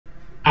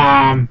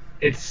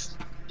It's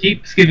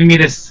keeps giving me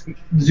this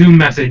Zoom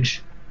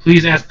message.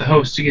 Please ask the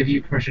host to give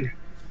you permission.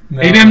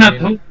 No, Maybe I'm not the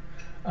host.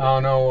 I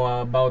don't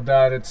know about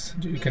that.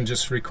 You can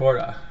just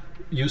record.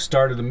 You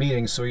started the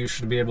meeting, so you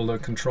should be able to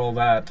control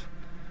that.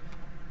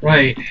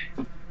 Right.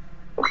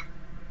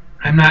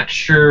 I'm not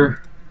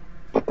sure.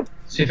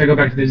 See if I go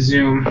back to the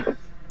Zoom.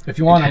 If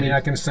you want, I mean,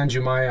 I can send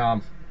you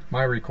my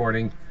my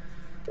recording.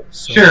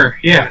 So, sure.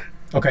 Yeah.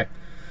 Okay.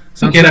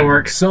 Okay, that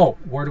works. So,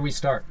 where do we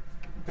start?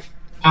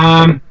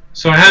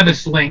 So I have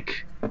this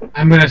link.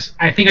 I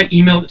think I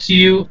emailed it to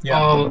you. Yeah.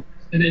 I'll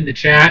send it in the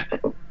chat.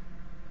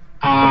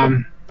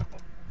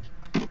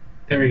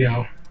 There we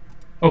go.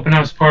 Open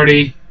house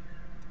party,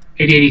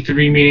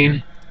 8083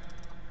 meeting.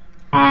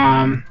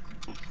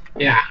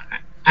 Yeah.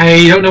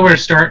 I don't know where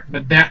to start,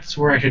 but that's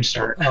where I should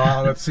start.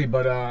 Let's see,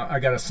 but I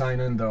gotta sign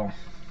in though.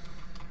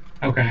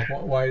 Okay.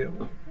 Why?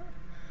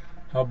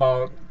 How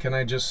about? Can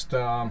I just?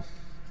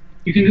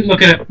 You can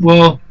look at it.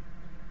 Well.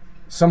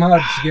 Somehow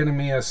it's getting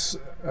me a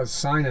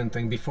sign-in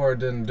thing. Before it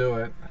didn't do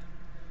it.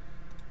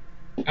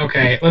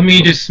 Okay. Let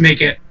me just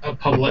make it a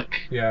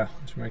public. Yeah.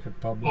 Let's make it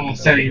public.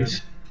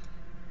 Settings.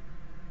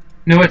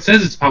 No, it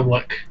says it's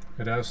public.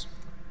 It does.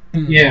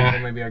 Yeah.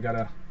 Well, maybe I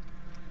gotta.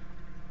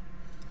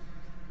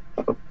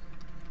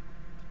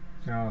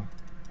 No.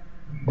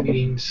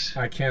 Meetings.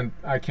 I can't.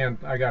 I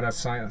gotta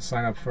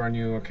sign up for a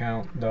new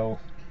account though.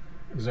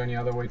 Is there any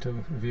other way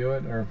to view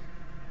it, or?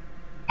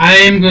 I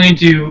am going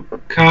to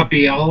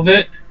copy all of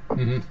it,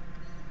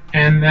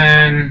 and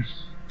then.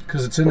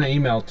 Because it's in the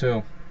email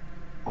too.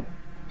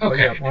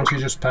 Okay. Yeah, why don't you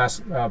just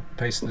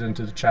paste it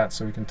into the chat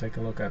so we can take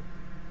a look at.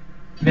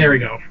 There we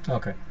go.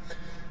 Okay.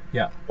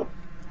 Yeah.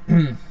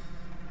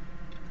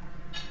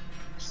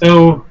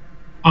 So,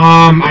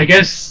 I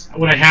guess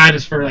what I had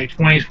is for like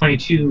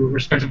 2022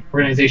 respective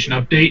organization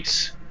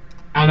updates.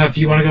 I don't know if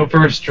you want to go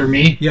first or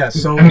me. Yeah.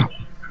 So,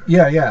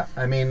 yeah.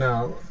 I mean,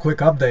 quick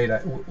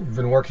update. We've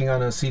been working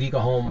on a CD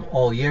home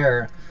all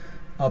year,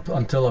 up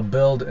until a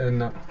build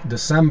in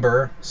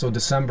December. So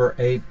December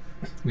 8th,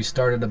 we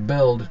started a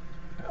build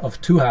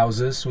of 2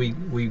 houses.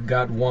 We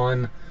got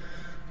one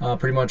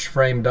pretty much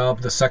framed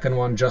up. The second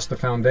one just the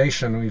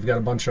foundation. We've got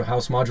a bunch of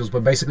house modules,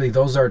 but basically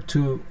those are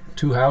two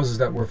houses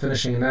that we're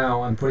finishing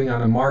now and putting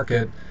on a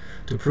market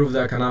to prove the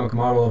economic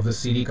model of the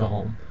CD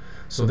home.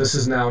 So this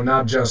is now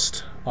not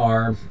just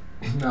our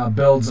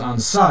builds on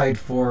site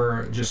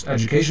for just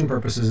education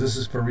purposes. This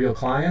is for real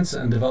clients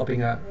and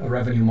developing a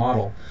revenue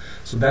model.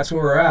 So that's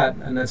where we're at,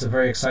 and that's a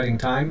very exciting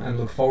time, and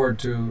look forward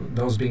to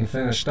those being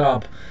finished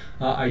up.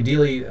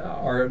 Ideally,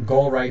 our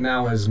goal right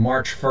now is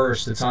March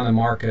 1st. It's on the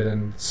market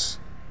and it's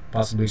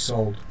possibly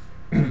sold.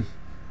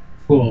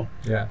 Cool.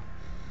 Yeah.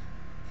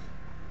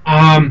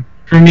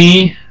 For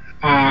me,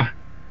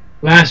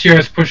 last year I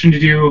was pushing to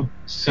do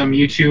some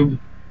YouTube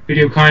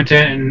video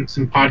content and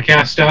some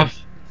podcast stuff.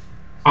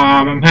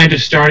 I'm kind of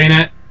just starting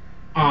it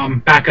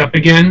back up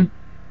again.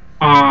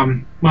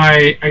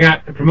 I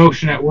got a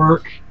promotion at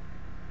work,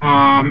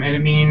 and it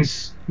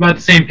means about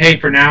the same pay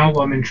for now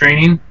while I'm in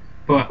training,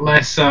 but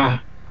less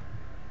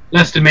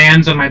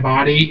demands on my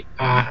body,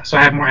 so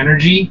I have more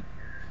energy.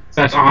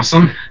 So that's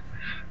awesome.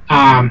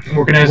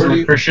 Working as an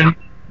electrician.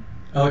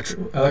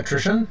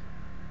 Electrician?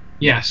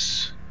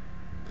 Yes.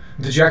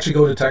 Did you actually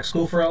go to tech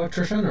school for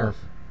electrician, or?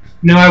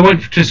 No, I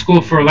went to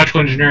school for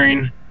electrical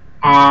engineering,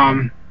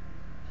 and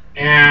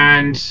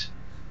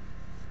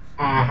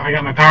I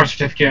got my power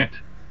certificate,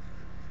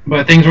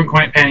 but things weren't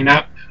quite panning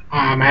up.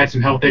 I had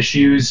some health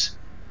issues,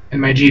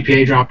 and my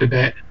GPA dropped a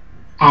bit.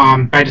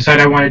 I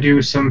decided I want to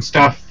do some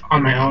stuff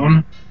on my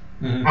own,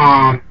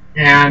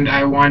 and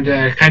I wanted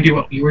to kind of do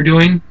what you were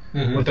doing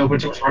with open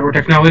source hardware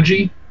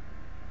technology,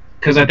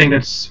 because I think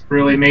that's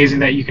really amazing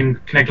that you can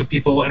connect with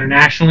people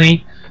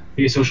internationally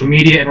via social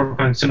media and work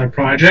on similar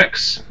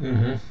projects.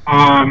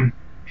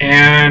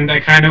 And I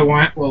kind of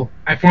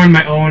I formed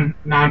my own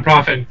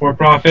nonprofit and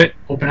for-profit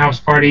open house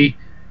party,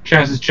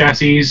 Chas's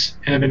Chassis,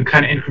 and I've been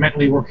kind of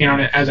incrementally working on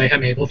it as I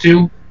am able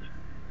to.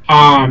 So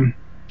I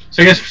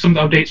guess for some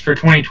updates for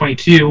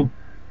 2022,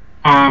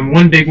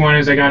 one big one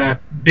is I got a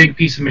big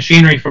piece of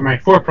machinery for my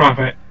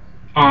for-profit,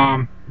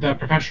 the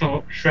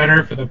professional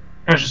shredder for the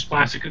precious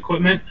plastic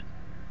equipment.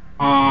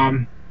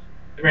 I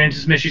ran into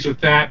some issues with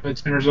that, but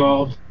it's been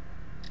resolved.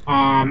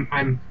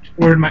 I'm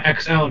ordered my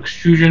XL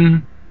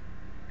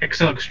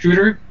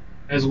extruder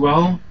as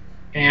well,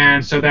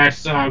 and so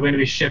that's going to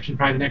be shipped in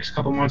probably the next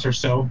couple months or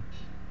so.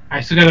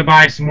 I still got to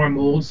buy some more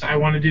molds I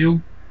want to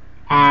do,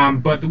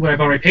 but what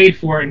I've already paid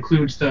for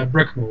includes the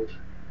brick mold,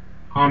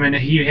 and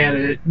he had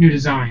a new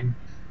design.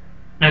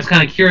 And I was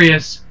kind of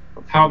curious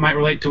how it might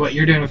relate to what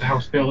you're doing with the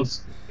house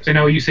builds, because I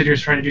know you said you're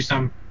trying to do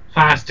some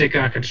plastic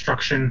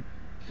construction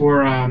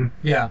for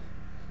yeah.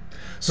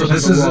 So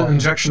this is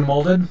injection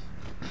molded?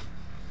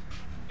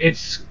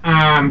 It's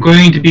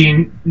going to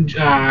be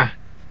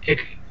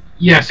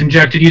yes,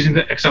 injected using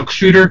the XL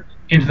extruder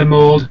into the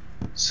mold.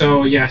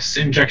 So yes,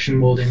 injection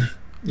molding.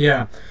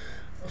 Yeah.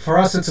 For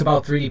us, it's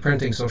about 3D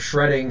printing. So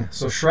shredding.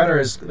 So shredder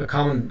is the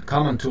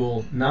common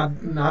tool, not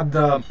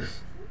the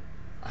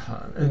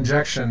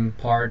injection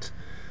part.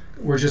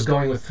 we're just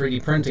going with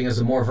 3D printing as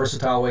a more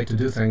versatile way to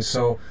do things.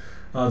 So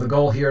the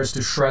goal here is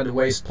to shred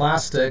waste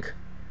plastic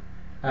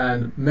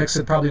and mix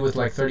it probably with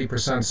like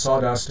 30%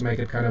 sawdust to make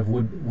it kind of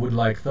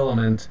wood-like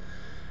filament,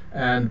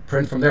 and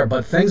print from there.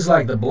 But things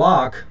like the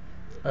block,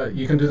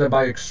 you can do that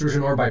by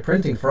extrusion or by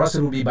printing. For us,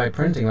 it will be by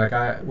printing. Like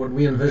what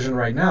we envision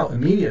right now,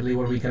 immediately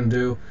what we can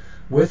do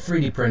with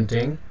 3D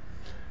printing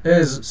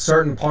is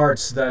certain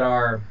parts that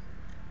are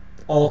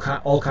all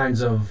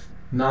kinds of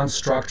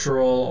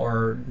non-structural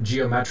or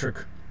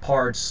geometric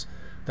parts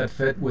that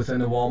fit within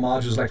the wall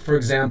modules. Like for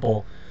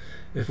example,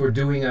 if we're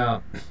doing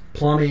a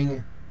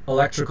plumbing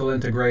electrical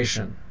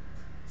integration,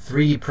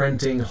 3D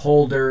printing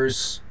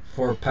holders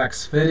for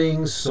PEX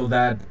fittings so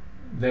that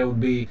they would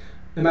be,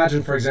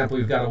 imagine for example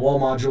we've got a wall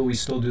module, we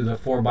still do the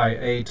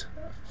 4x8,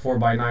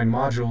 4x9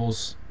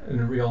 modules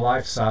in real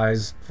life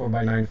size,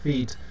 4x9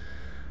 feet.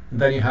 And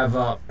then you have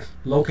a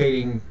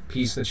locating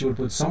piece that you would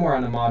put somewhere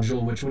on the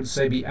module, which would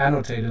say be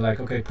annotated,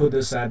 like, okay, put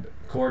this at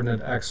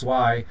coordinate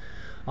XY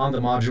on the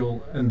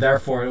module, and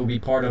therefore it will be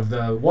part of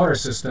the water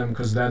system,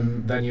 because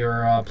then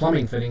your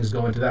plumbing fittings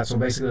go into that. So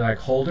basically like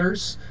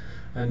holders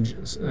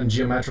and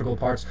geometrical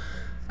parts,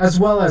 as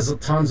well as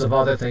tons of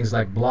other things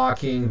like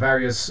blocking,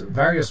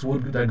 various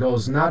wood that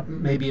goes not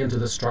maybe into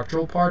the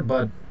structural part,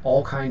 but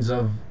all kinds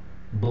of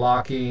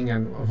blocking,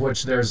 and of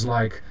which there's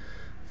like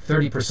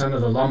 30%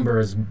 of the lumber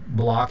is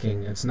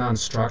blocking. It's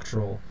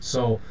non-structural.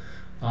 So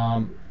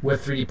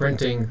with 3D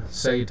printing,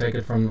 say you take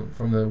it from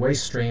the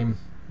waste stream,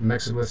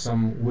 mix it with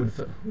some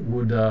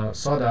wood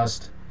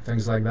sawdust,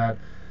 things like that,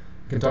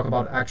 you can talk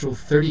about actual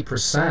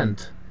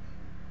 30%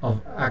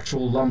 of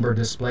actual lumber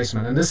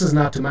displacement. And this is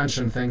not to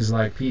mention things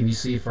like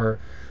PVC for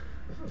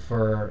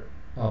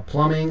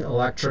plumbing,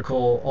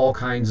 electrical, all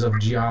kinds of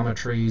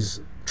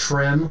geometries,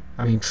 trim.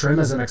 I mean, trim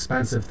is an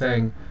expensive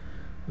thing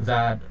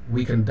that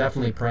we can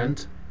definitely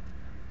print,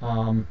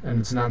 and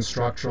it's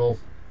non-structural.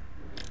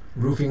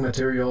 Roofing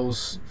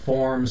materials,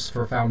 forms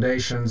for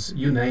foundations,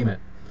 you name it.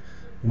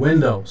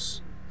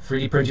 Windows,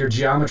 3D print your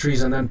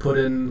geometries and then put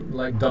in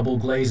like double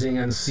glazing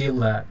and seal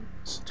that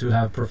to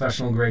have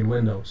professional grade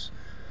windows.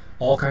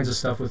 All kinds of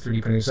stuff with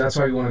 3D printing. So that's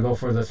why we want to go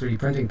for the 3D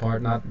printing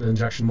part, not the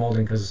injection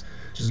molding, because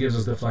it just gives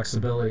us the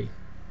flexibility.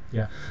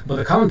 Yeah, but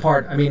the common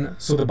part, I mean,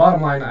 so the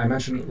bottom line, I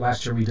mentioned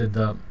last year we did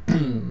the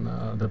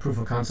the proof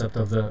of concept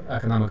of the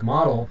economic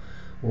model.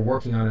 We're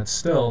working on it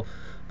still,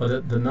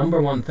 but the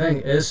number one thing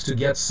is to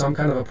get some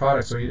kind of a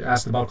product. So you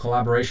asked about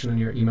collaboration in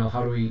your email.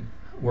 How do we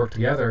work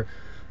together?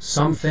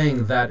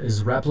 Something that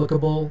is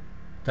replicable,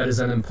 that is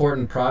an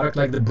important product,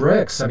 like the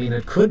bricks. I mean,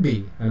 it could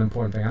be an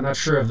important thing. I'm not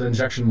sure if the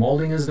injection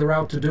molding is the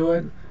route to do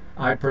it.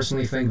 I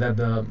personally think that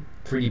the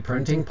 3D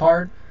printing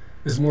part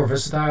is more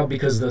versatile,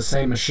 because the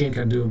same machine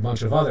can do a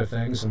bunch of other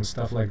things and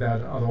stuff like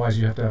that. Otherwise,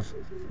 you have to have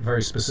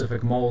very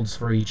specific molds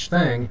for each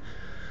thing.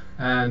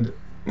 And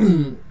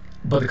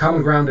but the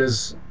common ground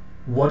is,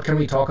 what can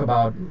we talk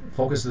about,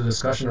 focus the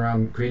discussion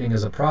around creating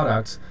as a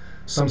product,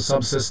 some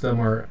subsystem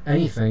or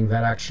anything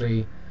that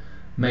actually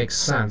makes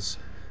sense.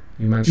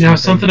 You mentioned now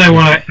something I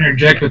want to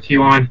interject with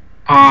you on,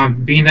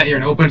 being that you're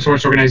an open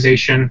source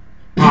organization,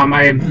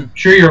 I am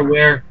sure you're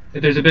aware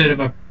that there's a bit of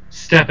a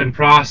step and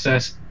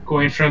process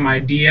going from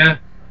idea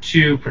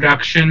to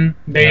production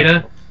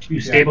beta to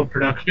stable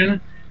production.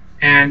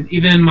 And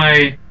even in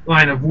my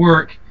line of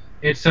work,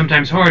 it's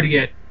sometimes hard to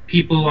get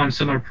people on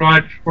similar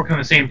projects, working on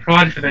the same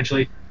project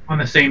eventually, on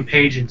the same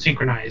page and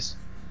synchronize.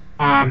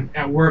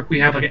 At work, we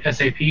have like an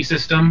SAP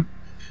system.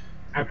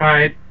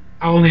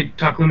 I'll only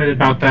talk limited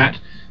about that,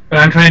 but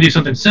I'm trying to do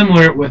something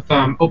similar with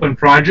Open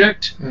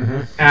Project,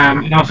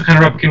 and also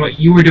kind of replicating what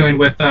you were doing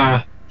with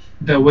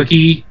the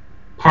wiki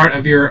part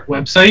of your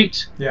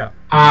website. Yeah.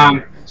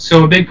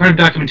 So a big part of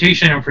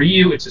documentation, and for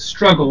you, it's a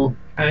struggle.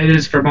 It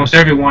is for most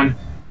everyone.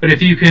 But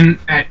if you can,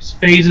 at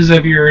phases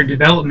of your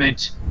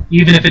development,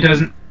 even if it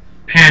doesn't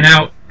pan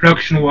out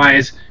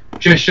production-wise,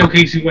 just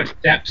showcasing what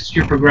steps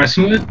you're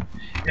progressing with,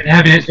 and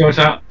having it so it's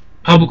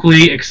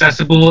publicly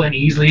accessible and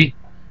easily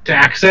to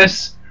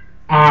access.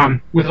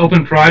 With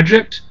Open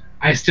Project,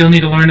 I still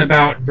need to learn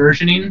about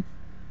versioning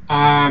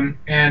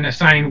and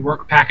assigning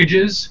work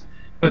packages.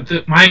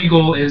 But my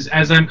goal is,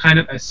 as I'm kind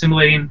of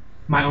assimilating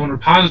my own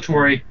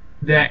repository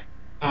that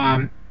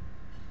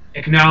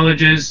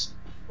acknowledges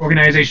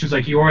organizations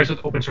like yours with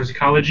Open Source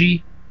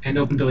Ecology and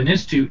Open Building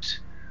Institute,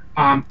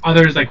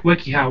 others like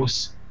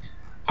WikiHouse,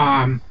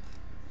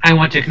 I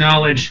want to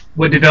acknowledge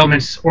what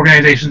developments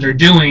organizations are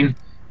doing,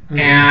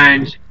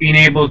 and being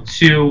able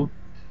to,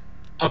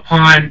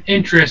 upon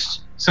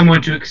interest,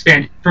 someone to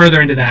expand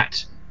further into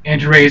that and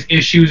to raise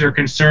issues or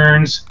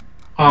concerns,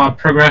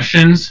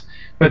 progressions.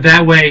 But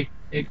that way,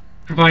 it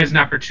provides an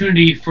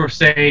opportunity for,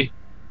 say,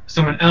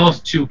 someone else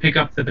to pick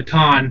up the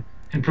baton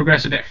and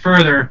progress a bit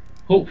further,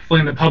 hopefully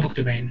in the public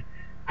domain.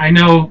 I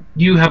know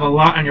you have a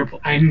lot on your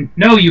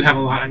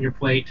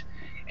plate,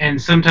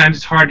 and sometimes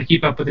it's hard to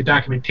keep up with the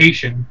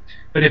documentation.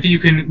 But if you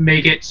can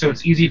make it so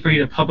it's easy for you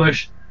to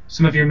publish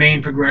some of your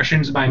main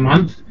progressions by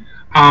month,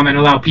 and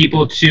allow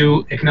people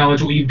to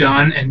acknowledge what you've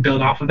done and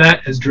build off of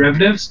that as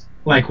derivatives,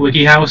 like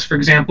WikiHouse, for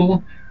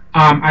example,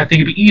 I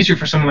think it'd be easier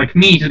for someone like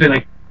me to be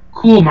like,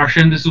 cool,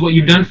 Martian, this is what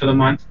you've done for the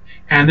month,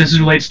 and this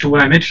relates to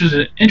what I'm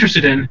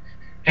interested in,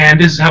 and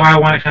this is how I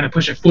want to kind of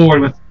push it forward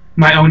with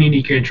my own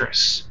unique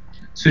interests.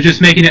 So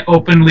just making it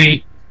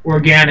openly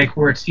organic,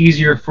 where it's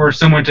easier for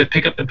someone to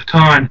pick up the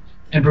baton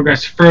and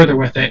progress further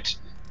with it.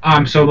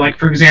 So, like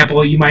for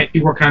example, you might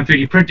be working on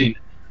 3D printing.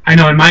 I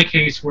know in my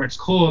case, where it's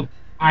cold,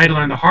 I had to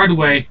learn the hard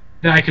way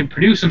that I could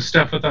produce some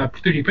stuff with a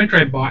 3D printer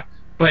I bought,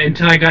 but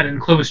until I got an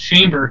enclosed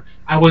chamber,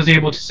 I wasn't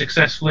able to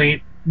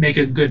successfully make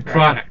a good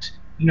product.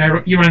 You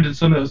know, you run into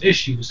some of those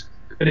issues.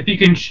 But if you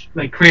can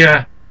like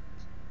create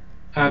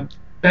a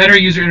better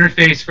user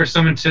interface for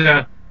someone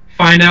to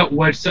find out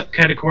what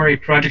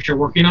subcategory project you're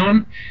working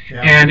on,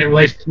 and it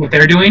relates to what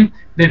they're doing,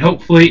 then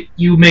hopefully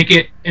you make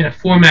it in a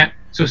format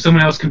so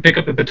someone else can pick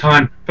up the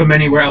baton from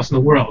anywhere else in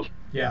the world.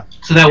 Yeah.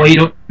 So that way you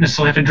don't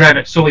necessarily have to drive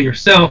it solely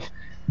yourself,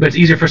 but it's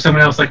easier for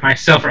someone else like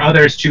myself or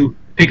others to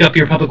pick up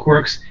your public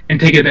works and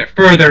take it a bit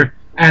further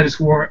as it's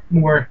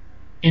more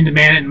in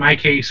demand in my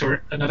case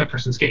or another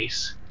person's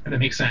case. If that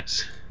makes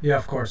sense. Yeah,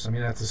 of course. I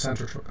mean, that's a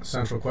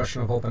central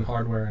question of open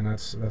hardware, and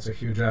that's a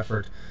huge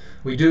effort.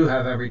 We do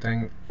have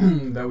everything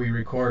that we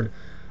record.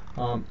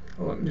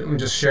 Let me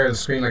just share the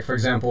screen. Like for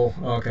example,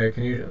 okay,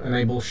 can you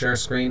enable share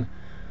screen?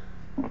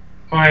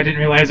 Oh, I didn't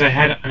realize I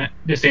had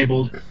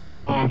disabled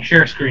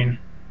share screen.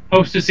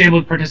 Host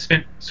disabled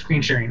participant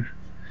screen sharing.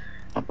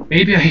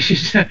 Maybe I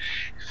should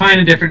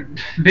find a different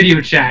video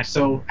chat.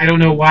 So I don't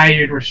know why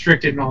you're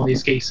restricted in all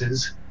these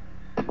cases.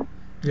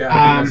 Yeah,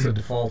 I think that's the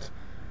default.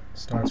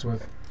 Starts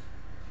with.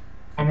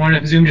 I'm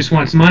wondering if Zoom just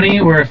wants money,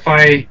 or if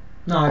I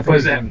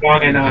was at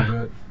blog and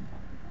I'll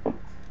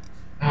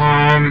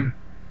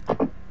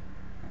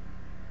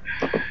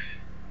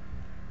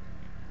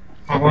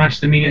launch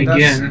the meeting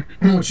again.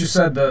 What you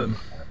said, I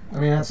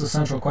mean, that's the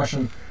central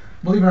question.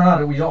 Believe it or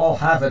not, we all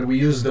have it. We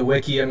use the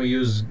wiki and we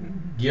use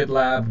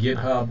GitLab,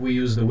 GitHub. We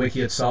use the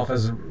wiki itself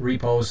as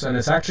repos, and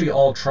it's actually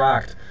all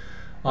tracked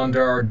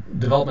under our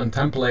development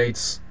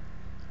templates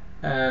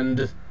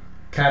and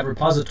CAD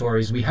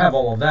repositories. We have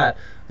all of that.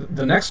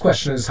 The next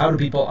question is, how do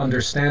people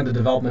understand the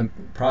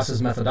development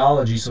process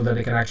methodology so that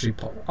they can actually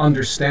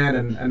understand,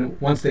 and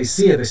once they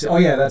see it, they say, oh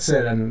yeah, that's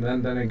it, and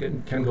then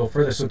it can go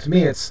further. So to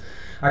me, it's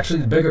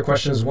actually the bigger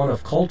question is one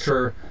of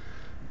culture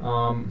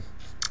and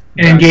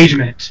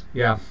engagement.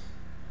 Yeah,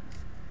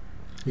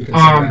 you can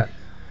say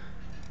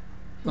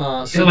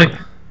that. So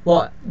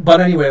well,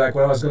 but anyway, like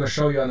what I was going to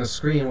show you on the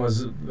screen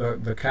was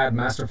the CAD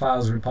master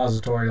files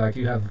repository. Like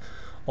you have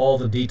all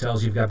the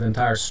details. You've got the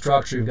entire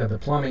structure. You've got the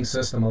plumbing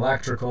system,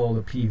 electrical,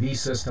 the PV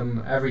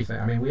system, everything.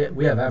 I mean,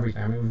 we have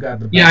everything. I mean, we've got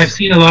the best. Yeah, I've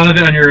seen a lot of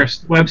it on your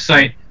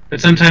website, but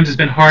sometimes it's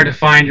been hard to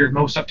find your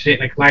most up-to-date,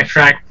 like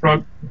LifeTrack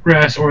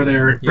progress or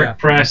their brick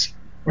press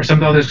or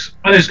some others.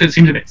 Others could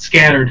seem a bit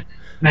scattered.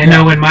 And I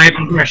know in my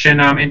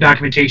progression in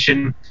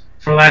documentation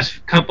for the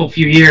last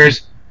few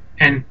years,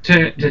 and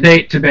to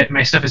date,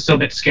 my stuff is still a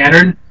bit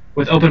scattered.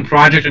 With Open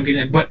Project, I'm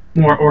getting a bit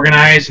more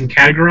organized and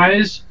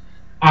categorized.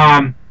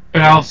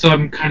 But also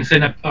I'm kind of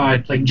setting up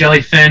like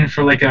Jellyfin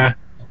for like a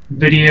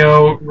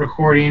video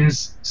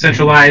recordings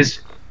centralized.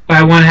 But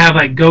I want to have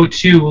like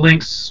go-to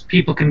links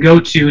people can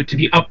go to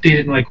be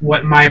updated in like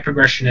what my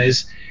progression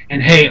is.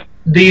 And hey,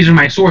 these are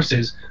my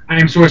sources. I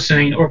am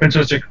sourcing open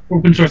source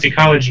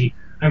ecology.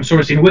 I'm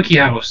sourcing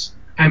WikiHouse.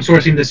 I'm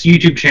sourcing this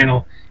YouTube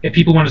channel. If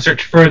people want to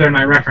search further in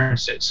my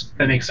references,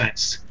 that makes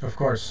sense. Of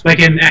course. Like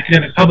in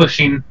academic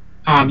publishing,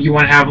 you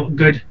want to have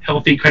good,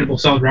 healthy, credible,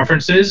 solid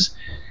references.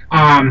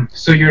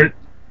 So you're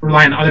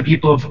relying on other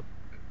people of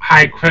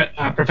high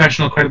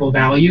professional credible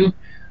value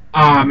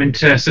and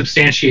to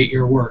substantiate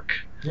your work.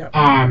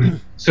 Yeah.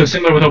 So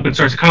similar with open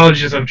source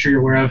ecology, as I'm sure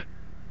you're aware of,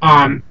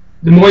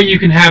 the more you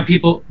can have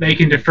people they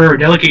can defer or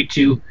delegate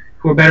to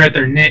who are better at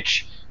their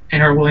niche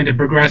and are willing to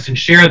progress and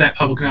share that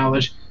public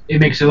knowledge, it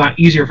makes it a lot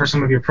easier for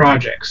some of your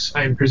projects,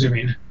 I'm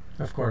presuming.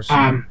 Of course.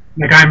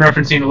 Like I'm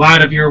referencing a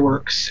lot of your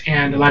works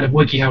and a lot of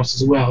WikiHouse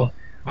as well.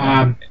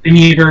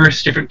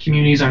 Thingiverse, different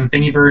communities on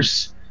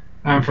Thingiverse.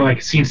 For like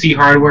CNC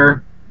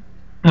hardware.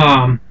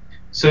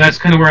 So that's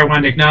kind of where I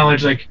wanted to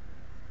acknowledge, like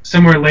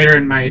somewhere later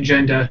in my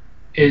agenda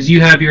is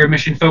you have your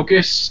mission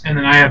focus and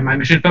then I have my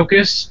mission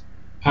focus.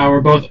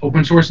 We're both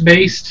open source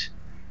based.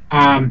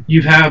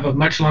 You have a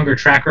much longer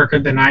track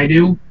record than I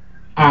do.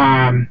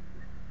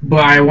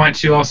 But I want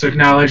to also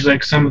acknowledge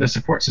like some of the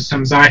support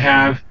systems I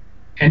have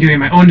and doing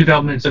my own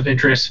developments of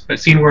interest, but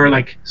seeing where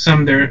like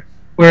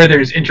where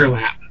there's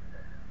interlap.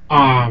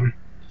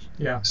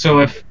 So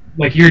if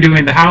like you're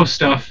doing the house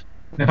stuff,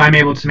 if I'm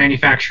able to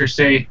manufacture,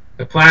 say,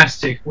 the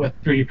plastic with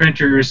 3D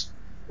printers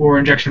or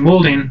injection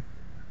molding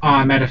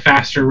at a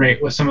faster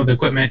rate with some of the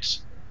equipment,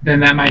 then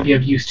that might be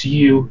of use to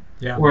you.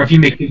 Yeah. Or if you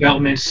make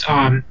developments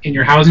in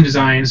your housing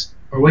designs,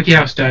 or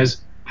WikiHouse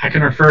does, I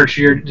can refer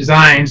to your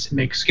designs and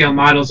make scale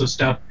models of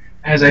stuff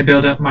as I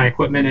build up my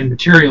equipment and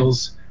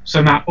materials, so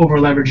I'm not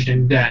over-leveraged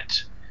in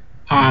debt.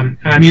 And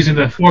I'm using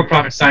the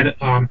for-profit side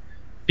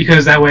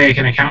because that way I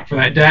can account for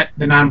that debt.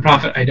 The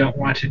nonprofit, I don't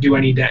want to do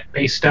any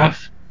debt-based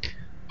stuff.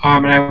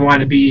 And I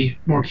want to be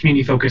more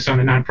community-focused on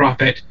the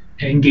nonprofit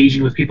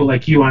engaging with people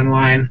like you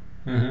online,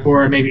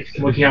 or maybe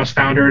WikiHouse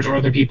founders or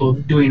other people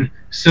doing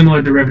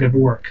similar derivative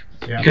work.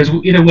 Yeah. Because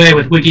either way,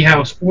 with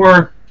WikiHouse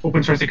or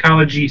Open Source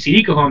Ecology,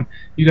 CD Home,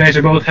 you guys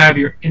are both have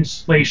your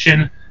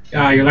installation,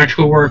 your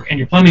electrical work, and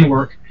your plumbing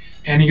work,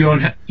 and you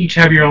each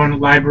have your own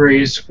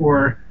libraries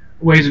or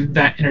ways of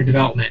that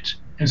interdevelopment.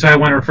 And so I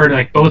want to refer to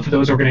like both of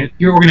those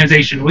your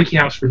organization,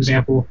 WikiHouse, for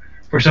example,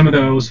 for some of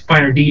those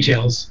finer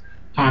details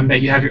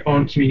that you have your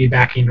own community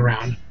backing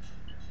around.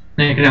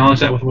 And I can acknowledge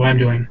that with what I'm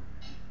doing.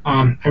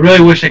 I really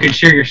wish I could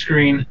share your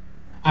screen,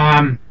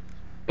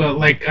 but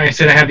like I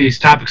said, I have these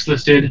topics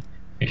listed.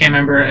 I can't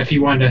remember if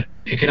you wanted to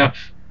pick it up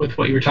with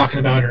what you were talking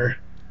about, or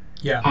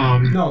yeah.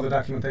 No, the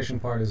documentation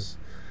part is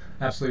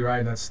absolutely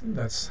right.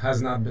 That's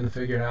has not been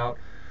figured out,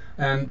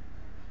 and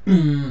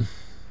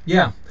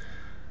yeah.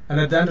 And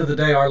at the end of the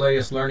day, our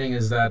latest learning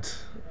is that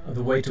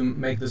the way to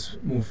make this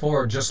move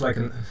forward, just like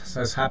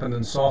has happened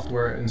in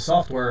software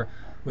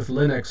with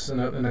Linux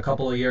in a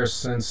couple of years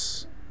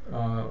since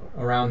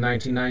around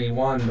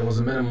 1991, there was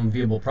a minimum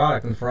viable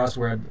product, and for us,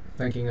 we're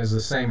thinking is the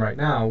same right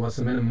now. What's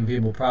the minimum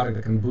viable product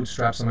that can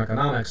bootstrap some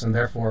economics and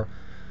therefore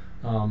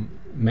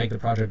make the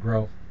project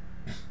grow?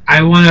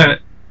 I want to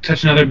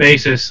touch another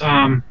basis.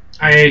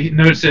 I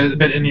noticed it a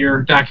bit in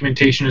your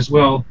documentation as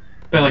well,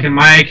 but like in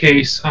my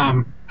case,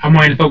 I'm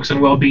wanting to focus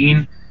on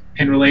well-being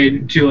and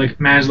related to like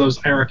Maslow's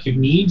hierarchy of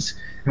needs,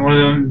 and one of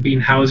them being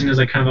housing is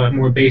like kind of a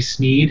more base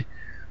need.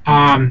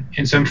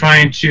 And so I'm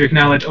trying to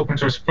acknowledge open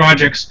source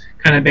projects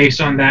kind of based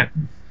on that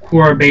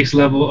core base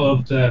level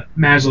of the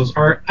Maslow's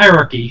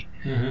hierarchy.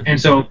 And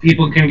so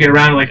people can get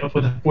around like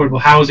with affordable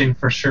housing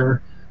for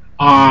sure.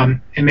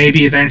 And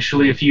maybe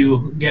eventually, if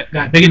you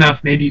got big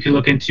enough, maybe you could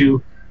look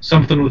into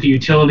something with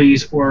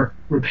utilities or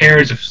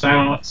repairs of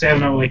I don't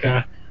know like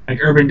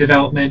urban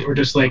development, or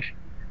just like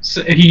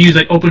if you use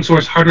like open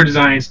source hardware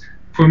designs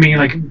for meaning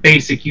like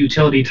basic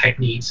utility type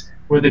needs,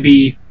 whether it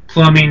be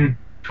plumbing,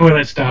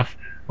 toilet stuff,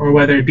 or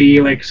whether it be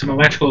like some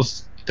electrical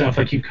stuff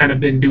like you've kind of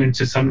been doing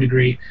to some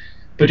degree,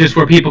 but just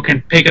where people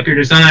can pick up your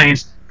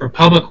designs for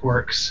public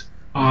works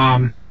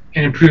and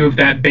improve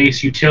that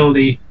base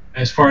utility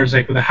as far as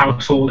like with the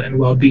household and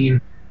well-being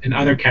and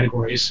other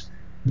categories.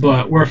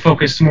 But we're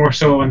focused more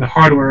so on the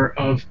hardware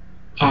of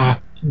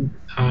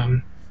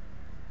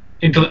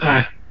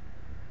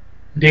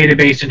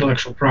database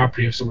intellectual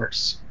property of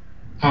sorts.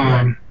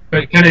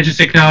 But kind of just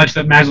acknowledge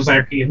that Maslow's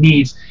hierarchy of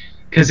needs,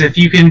 because if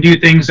you can do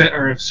things that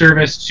are of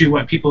service to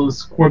what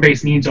people's core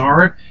base needs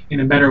are in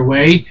a better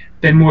way,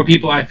 then more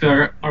people I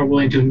feel are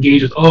willing to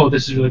engage with, oh,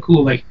 this is really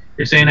cool. Like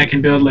you're saying I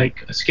can build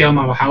like a scale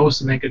model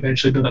house and then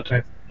eventually build up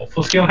to a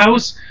full scale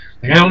house.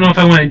 Like I don't know if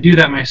I want to do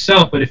that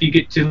myself, but if you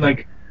get to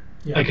like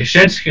a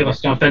shed scale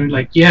stuff, then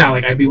like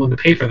I'd be willing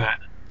to pay for that.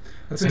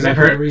 That's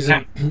exactly the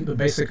reason. The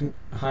basic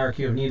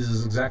hierarchy of needs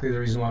is exactly the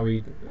reason why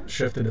we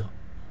shifted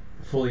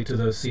fully to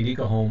the CD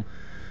home,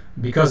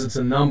 because it's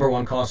the number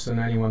one cost in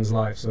anyone's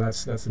life. So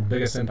that's the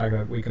biggest impact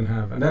that we can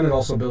have. And then it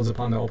also builds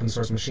upon the open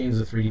source machines,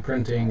 the 3D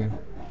printing and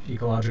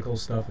ecological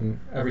stuff and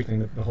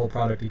everything, the whole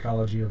product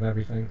ecology of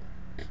everything.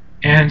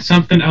 And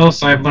something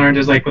else I've learned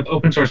is like with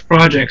open source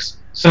projects,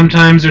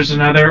 sometimes there's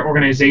another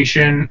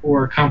organization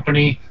or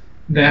company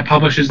that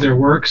publishes their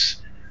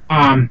works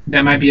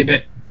that might be a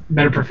bit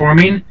better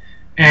performing.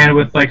 And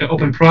with like an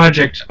open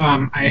project,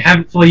 I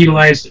haven't fully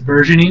utilized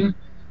versioning,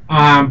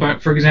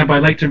 but for example, I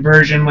like to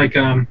version like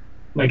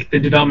the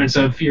developments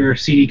of your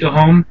CD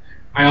home.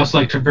 I also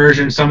like to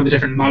version some of the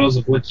different models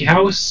of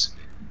WikiHouse,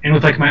 and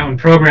with like my own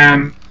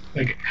program,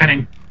 like kind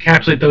of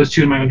encapsulate those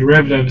two in my own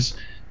derivatives,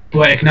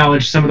 but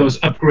acknowledge some of those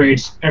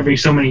upgrades every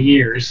so many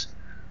years.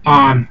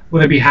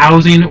 Whether it be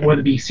housing,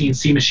 whether it be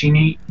CNC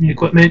machining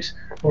equipment,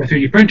 or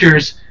 3D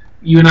printers,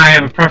 you and I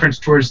have a preference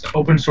towards the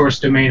open source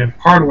domain of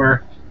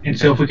hardware. And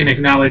so if we can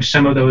acknowledge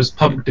some of those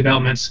public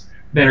developments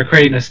that are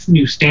creating a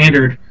new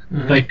standard,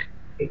 like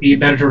it'd be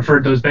better to refer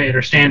to those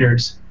better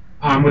standards.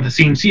 With the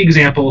CNC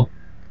example,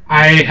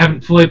 I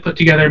haven't fully put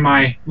together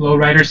my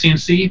lowrider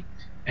CNC,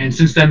 and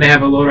since then they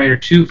have a lowrider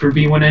 2 for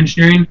V1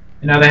 engineering,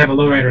 and now they have a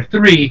lowrider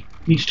 3.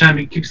 Each time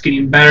it keeps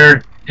getting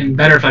better and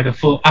better for like a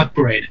full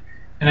upgrade.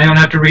 And I don't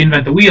have to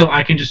reinvent the wheel.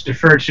 I can just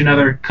defer to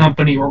another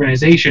company or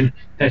organization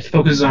that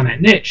focuses on that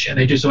niche, and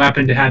they just so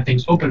happen to have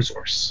things open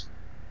source.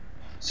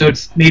 So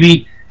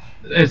definitely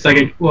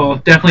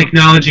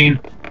acknowledging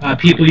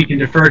people you can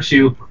defer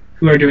to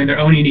who are doing their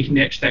own unique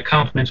niche that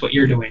complements what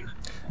you're doing.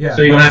 Yeah,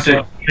 so you don't have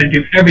to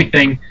do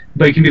everything,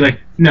 but you can be like,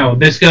 no,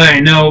 this guy I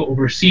know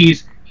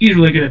overseas, he's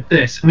really good at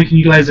this, and we can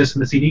utilize this in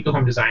the CD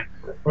home design.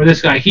 Or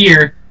this guy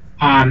here,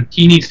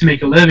 he needs to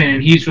make a living,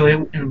 and he's really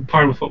in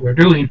part with what we're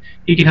doing.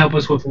 He can help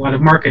us with a lot of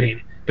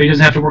marketing, but he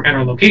doesn't have to work at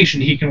our location.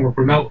 He can work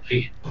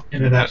remotely,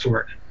 and that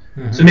sort.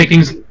 So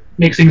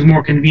makes things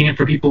more convenient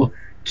for people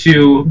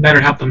to better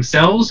help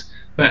themselves,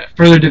 but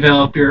further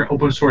develop your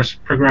open source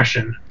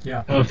progression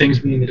of things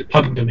being in the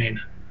public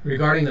domain.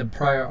 Regarding the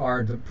prior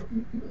art, the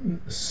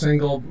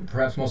single,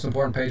 perhaps most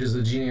important page is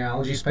the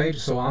genealogies page.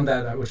 So on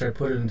that, which I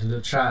put it into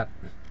the chat,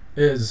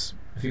 is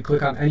if you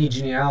click on any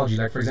genealogy,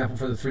 like for example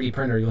for the 3D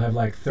printer, you'll have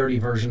like 30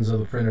 versions of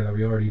the printer that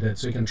we already did.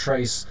 So you can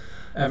trace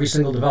every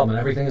single development.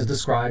 Everything is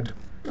described.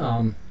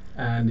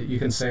 And you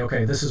can say,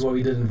 okay, this is what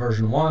we did in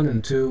version 1,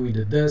 and 2 we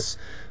did this,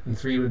 and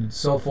 3 we did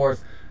so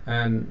forth,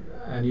 and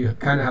you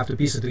kind of have to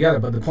piece it together.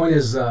 But the point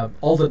is,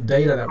 all the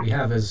data that we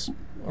have is,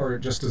 or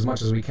just as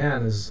much as we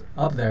can, is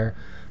up there,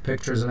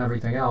 pictures and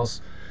everything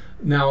else.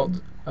 Now,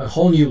 a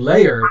whole new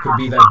layer could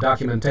be that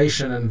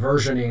documentation and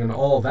versioning and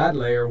all of that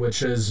layer,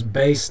 which is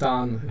based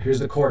on, here's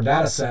the core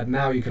data set,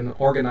 now you can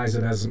organize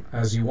it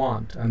as you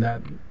want, and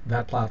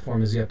that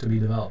platform is yet to be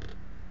developed.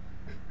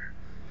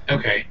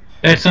 Okay.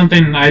 That's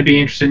something I'd be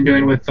interested in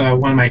doing with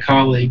one of my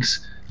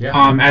colleagues.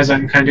 Yeah. As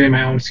I'm kind of doing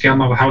my own scale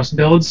model house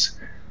builds.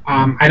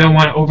 I don't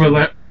want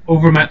to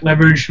over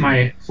leverage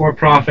my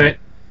for-profit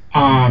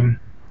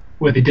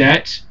with the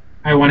debt.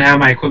 I want to have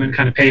my equipment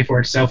kind of pay for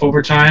itself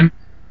over time.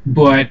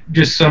 But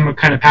just some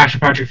kind of passion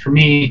project for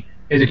me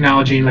is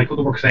acknowledging like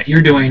the work that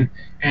you're doing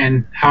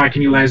and how I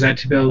can utilize that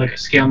to build like a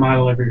scale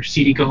model of your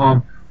seed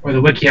eco-home or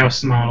the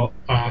WikiHouse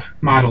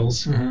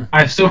models. Mm-hmm.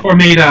 I've so far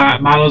made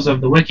models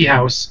of the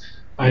WikiHouse,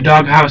 a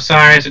dog house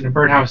size and a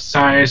bird house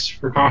size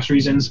for cost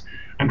reasons.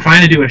 I'm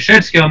trying to do a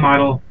shed scale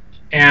model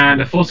and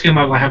a full scale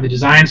model I have the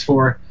designs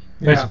for,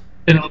 but it's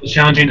been a little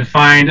challenging to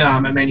find a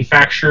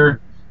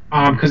manufacturer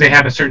because they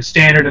have a certain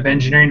standard of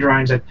engineering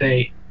drawings that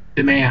they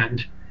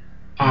demand.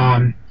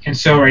 And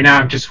so right now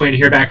I'm just waiting to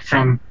hear back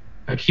from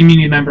a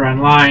community member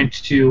online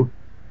to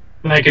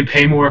that I could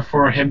pay more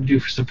for him to do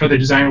some further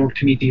design work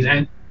to meet these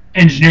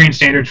engineering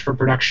standards for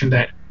production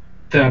that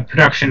the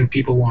production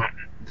people want.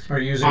 Are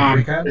you using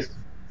FreeCAD?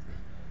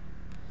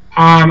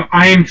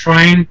 I am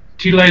trying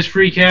to utilize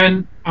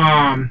FreeCAD.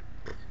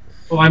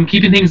 Well, I'm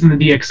keeping things in the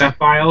DXF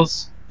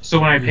files. So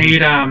when I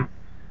paid a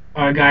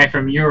guy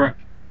from Europe,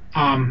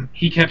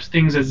 he kept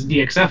things as a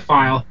DXF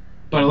file,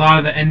 but a lot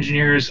of the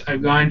engineers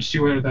I've gone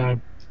to or the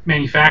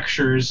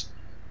manufacturers,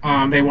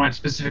 they want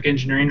specific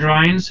engineering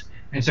drawings.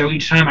 And so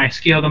each time I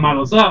scale the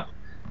models up,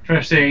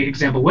 for say,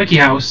 example,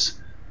 WikiHouse,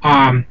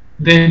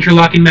 the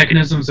interlocking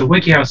mechanisms of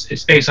WikiHouse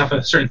is based off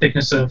a certain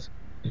thickness of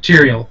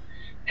material.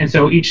 And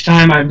so each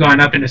time I've gone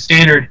up into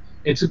standard,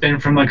 it's been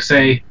from, like,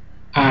 say,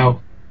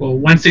 well,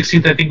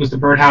 1/16 I think was the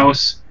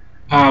birdhouse,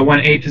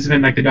 1/8 has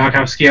been like the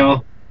doghouse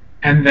scale,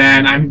 and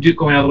then I'm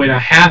going all the way to a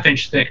 1/2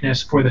 inch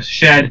thickness for the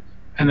shed,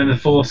 and then the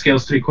full scale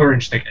is 3/4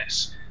 inch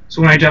thickness.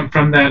 So when I jumped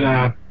from that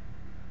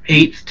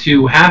 1/8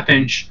 to 1/2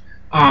 inch,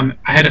 I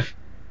had to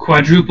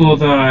quadruple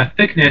the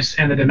thickness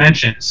and the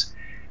dimensions.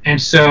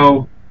 And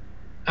so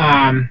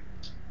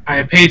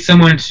I paid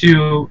someone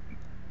to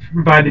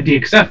provide the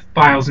DXF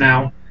files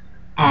now.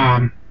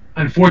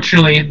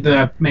 Unfortunately,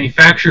 the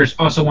manufacturers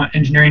also want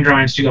engineering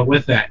drawings to go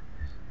with that,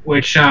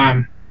 which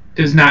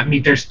does not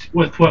meet their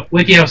with what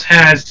WikiHouse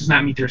has does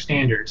not meet their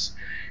standards.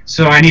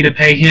 So I need to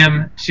pay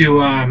him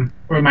to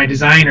or my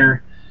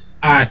designer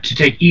to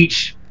take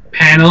each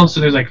panel.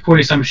 So there's like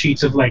 40-some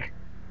sheets of like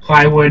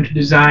plywood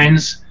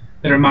designs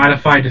that are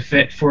modified to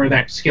fit for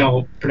that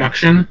scale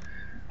production.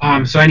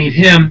 So I need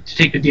him to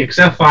take the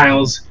DXF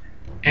files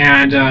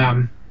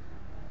and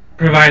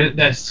provide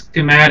the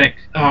schematic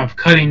of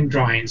cutting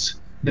drawings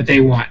that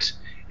they want.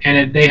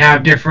 And they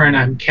have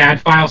different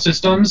CAD file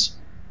systems.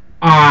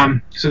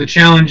 So the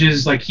challenge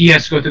is like he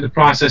has to go through the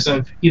process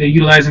of either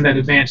utilizing that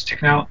advanced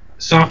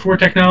software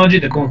technology,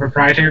 the Golden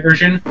proprietary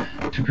version,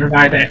 to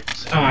provide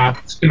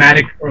that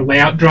schematic or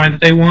layout drawing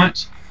that they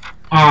want.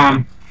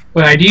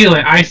 But ideally,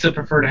 I still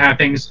prefer to have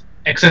things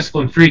accessible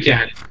in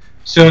FreeCAD.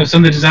 So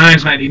some of the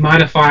designs might be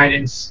modified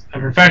in a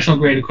professional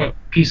grade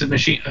piece of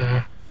machine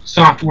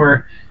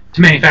software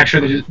to manufacture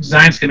the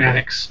design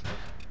schematics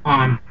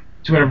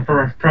to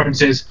whatever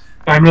preferences.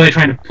 But I'm really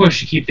trying to push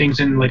to keep things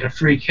in like a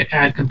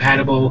FreeCAD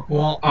compatible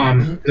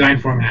design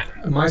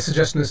format. My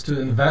suggestion is to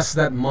invest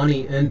that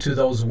money into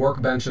those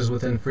workbenches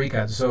within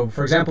FreeCAD. So,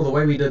 for example, the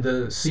way we did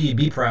the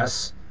CEB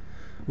press,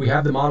 we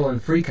have the model in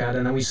FreeCAD,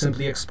 and then we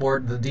simply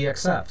export the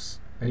DXFs.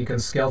 And you can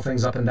scale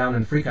things up and down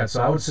in FreeCAD.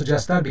 So I would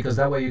suggest that because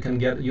that way you can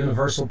get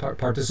universal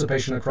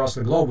participation across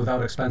the globe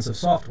without expensive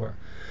software.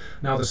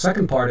 Now, the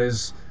second part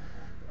is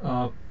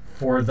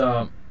for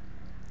the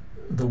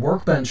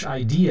workbench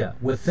idea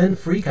within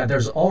FreeCAD.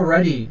 There's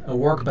already a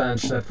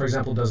workbench that, for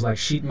example, does like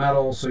sheet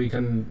metal, so it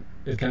can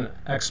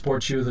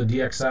export you the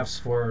DXFs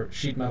for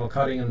sheet metal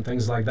cutting and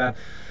things like that.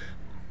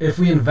 If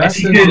we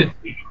invest in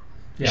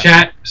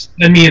chat,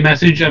 send me a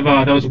message of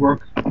those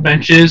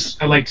workbenches.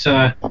 I'd like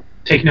to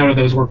take note of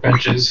those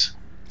workbenches.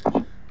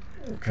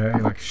 Okay,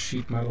 like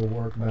sheet metal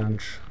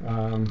workbench.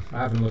 I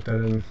haven't looked at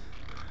it in,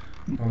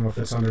 I don't know if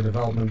it's under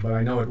development, but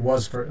I know it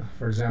was, for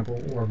example,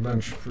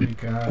 workbench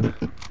FreeCAD.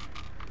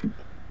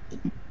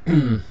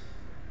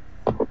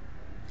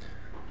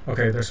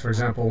 Okay, there's, for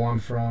example, one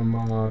from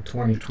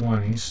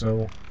 2020,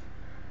 so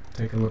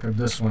take a look at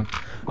this one.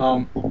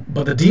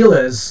 But the deal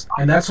is,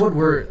 and that's what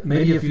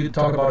maybe if you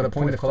talk about a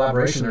point of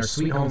collaboration, there's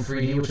Sweet Home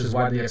 3D, which is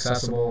widely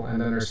accessible,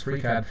 and then there's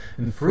FreeCAD.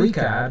 In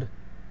FreeCAD,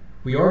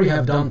 we already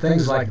have done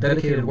things like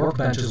dedicated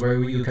workbenches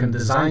where you can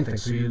design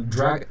things. So you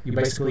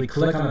basically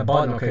click on a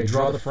button, okay,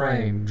 draw the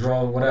frame,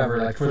 draw whatever,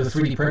 like for the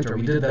 3D printer.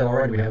 We did that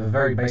already. We have a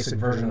very basic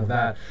version of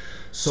that.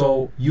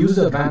 So use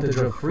the advantage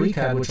of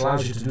FreeCAD, which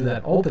allows you to do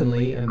that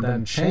openly and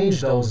then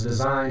change those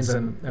designs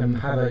and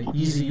have an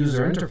easy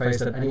user interface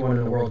that anyone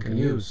in the world can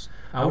use.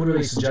 I would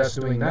really suggest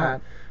doing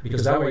that,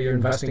 because that way you're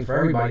investing for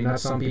everybody, not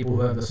some people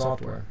who have the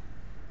software.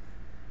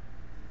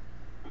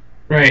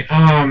 Right.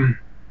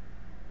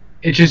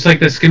 It's just like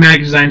the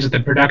schematic designs that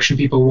the production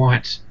people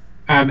want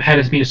had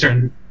to meet a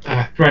certain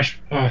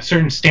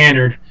certain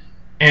standard,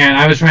 and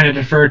I was trying to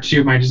defer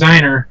to my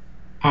designer,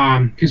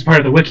 who's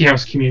part of the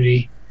WikiHouse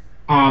community.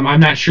 I'm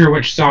not sure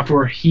which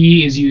software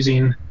he is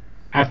using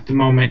at the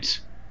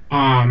moment,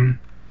 but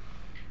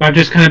I've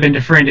just kind of been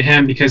deferring to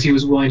him because he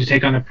was willing to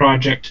take on the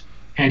project,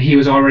 and he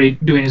was already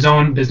doing his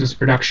own business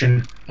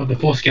production of the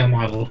full-scale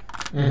model,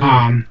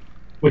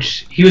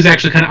 which he was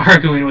actually kind of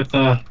arguing with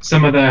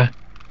some of the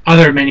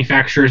other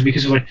manufacturers,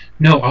 because it was like,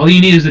 no, all you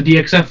need is a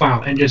DXF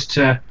file and just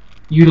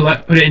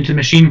put it into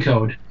machine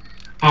code.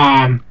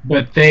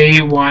 But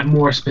they want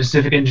more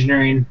specific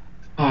engineering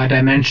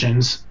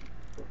dimensions,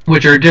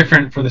 which are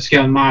different for the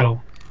scale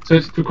model. So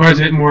it requires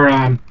a bit more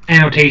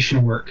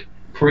annotation work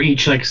for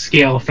each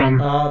scale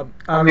from. I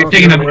don't know if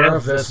you're aware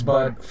of this,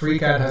 but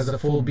FreeCAD has the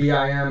full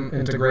BIM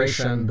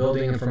integration,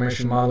 building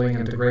information modeling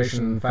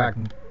integration. In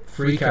fact,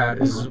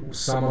 FreeCAD is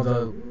some of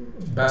the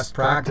best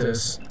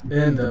practice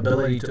in the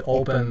ability to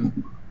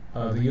open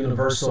the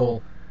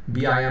universal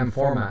BIM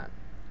format,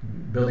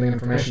 building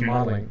information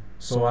modeling.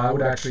 So I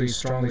would actually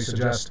strongly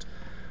suggest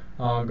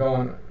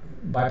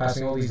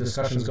bypassing all these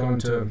discussions, going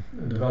to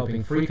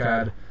developing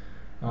FreeCAD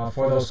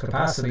for those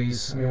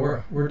capacities. I mean,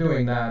 we're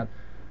doing that.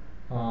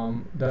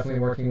 Definitely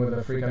working with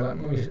a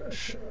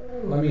FreeCAD.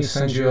 Let me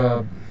send you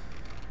a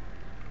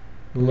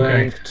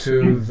link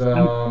to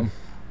the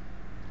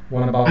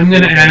one about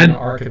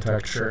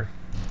architecture.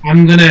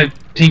 I'm gonna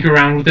tinker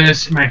around with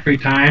this in my free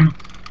time,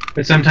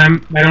 but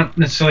sometimes I don't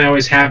necessarily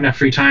always have enough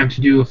free time to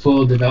do a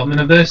full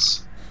development of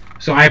this.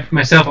 So I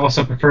myself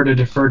also prefer to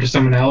defer to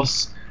someone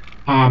else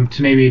to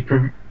maybe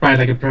provide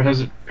like a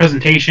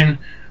presentation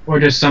or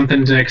just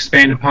something to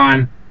expand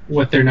upon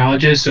what their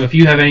knowledge is. So if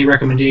you have any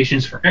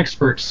recommendations for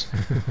experts,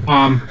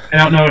 I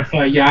don't know if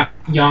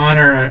Jan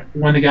or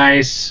one of the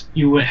guys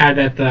you had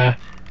at the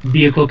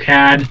Vehicle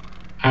CAD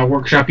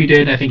workshop you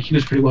did, I think he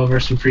was pretty well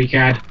versed in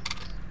FreeCAD.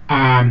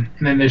 And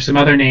then there's some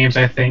other names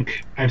I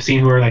think I've seen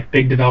who are like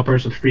big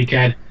developers with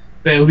FreeCAD.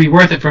 But it would be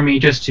worth it for me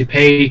just to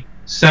pay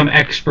some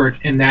expert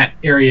in that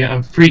area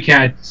of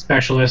FreeCAD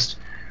specialist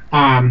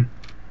to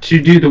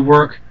do the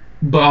work,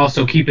 but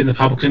also keep in the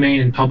public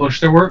domain and publish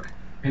their work.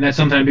 And that's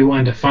something I'd be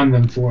willing to fund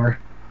them for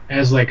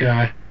as like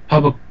a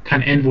public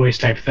kind of invoice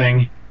type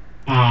thing.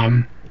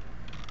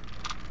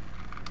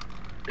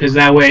 Because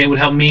that way it would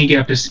help me get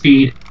up to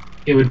speed.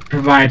 It would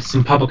provide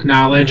some public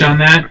knowledge on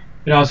that.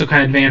 It also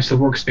kind of advance the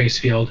workspace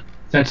field.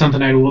 That's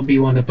something I will be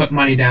willing to put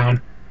money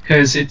down.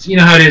 Because it's, you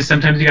know how it is,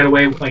 sometimes you got to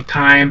weigh like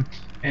time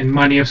and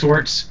money of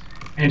sorts.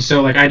 And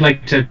so like I'd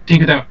like to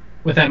tinker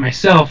with that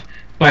myself,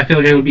 but I feel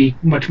like I would be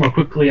much more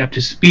quickly up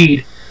to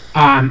speed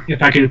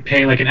if I could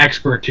pay like an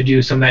expert to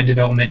do some of that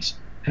development,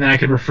 and then I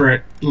could refer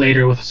it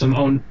later with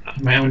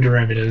my own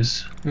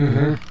derivatives.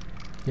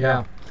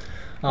 Yeah.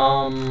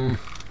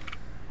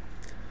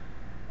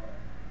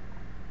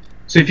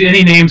 So if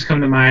any names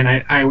come to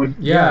mind, I would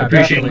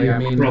appreciate definitely. I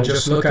mean,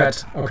 just look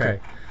at,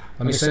 okay,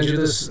 let me send you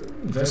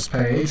this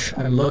page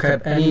and look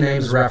at any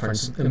names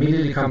referenced.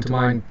 Immediately come to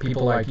mind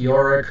people like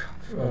Yorick,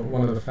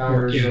 one of the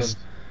founders. Yes.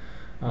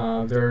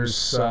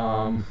 There's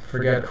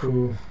forget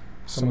who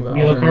some of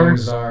the other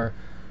names are.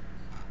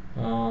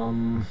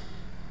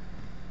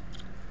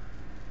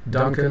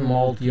 Duncan,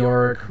 Malt,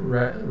 Yorick,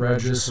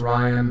 Regis,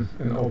 Ryan,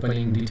 and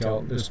opening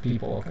detail. There's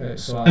people. Okay,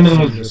 so some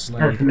of those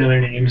are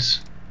familiar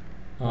names.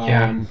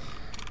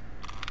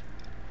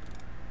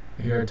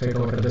 Here, take a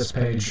look at this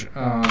page,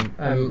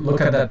 and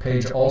look at that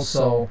page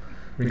also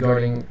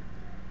regarding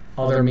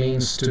other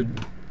means to,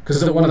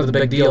 because one of the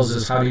big deals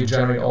is how do you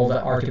generate all the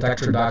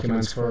architecture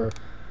documents for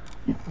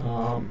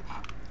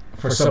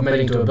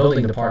submitting to a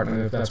building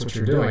department, if that's what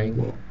you're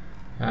doing.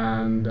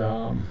 And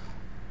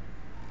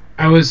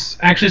I was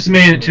actually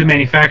submitting it to a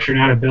manufacturer,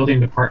 not a building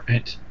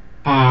department,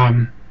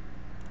 for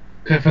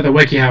the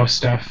WikiHouse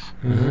stuff.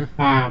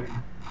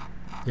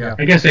 Yeah.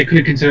 I guess I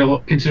could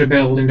consider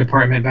building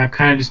department, but I've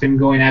kind of just been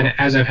going at it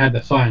as I've had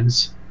the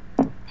funds.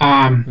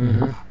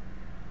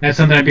 That's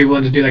something I'd be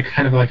willing to do, like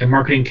kind of like a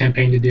marketing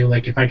campaign to do.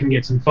 Like if I can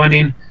get some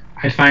funding,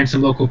 I'd find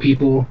some local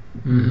people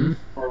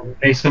or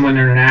pay someone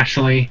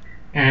internationally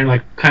and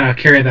like kind of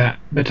carry that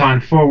baton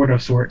forward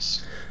of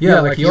sorts. Yeah,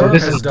 like Europe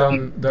has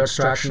done the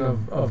extraction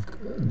of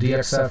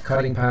DXF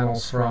cutting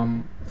panels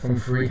from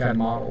FreeCAD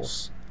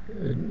models.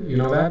 You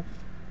know that?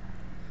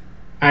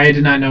 I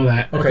did not know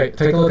that. Okay,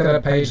 take a look at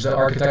that page, the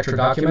architecture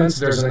documents.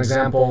 There's an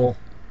example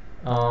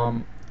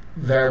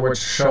there which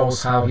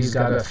shows how he's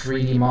got a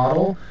 3D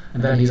model,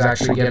 and then he's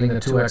actually getting the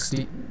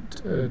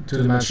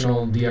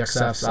 2dimensional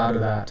DXFs out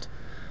of that.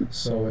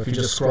 So if you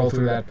just scroll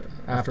through that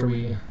after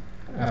we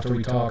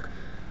talk,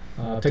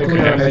 take a look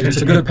at that page.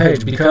 It's a good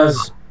page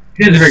because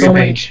it is a very so good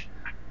many page.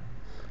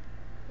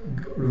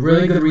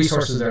 really good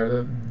resources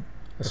there.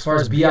 As far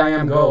as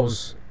BIM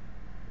goes,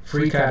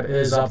 FreeCAD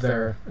is up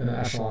there in the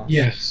echelons.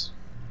 Yes.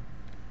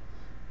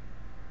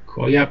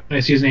 Cool. Yep. I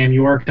see his name.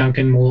 York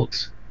Duncan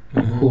Moult.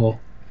 Cool.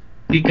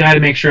 You got to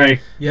make sure I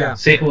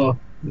say. Well,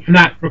 if I'm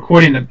not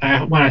recording it,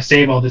 I want to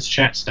save all this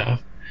chat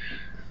stuff.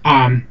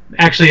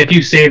 Actually, if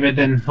you save it,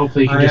 then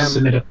hopefully you can just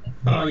submit it.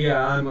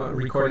 Yeah, I'm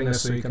recording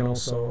this, so you can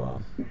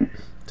also.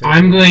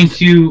 I'm going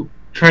to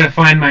try to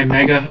find my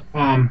Mega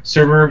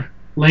server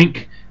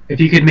link. If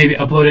you could maybe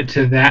upload it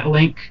to that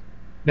link,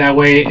 that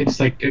way it's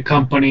like a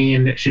company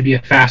and it should be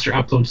a faster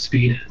upload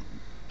speed.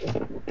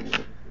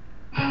 But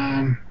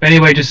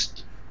anyway,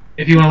 just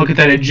if you want to look at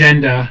that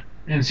agenda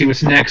and see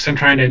what's next, I'm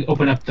trying to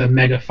open up the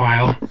Mega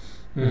file.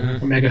 Or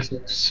Mega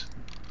source.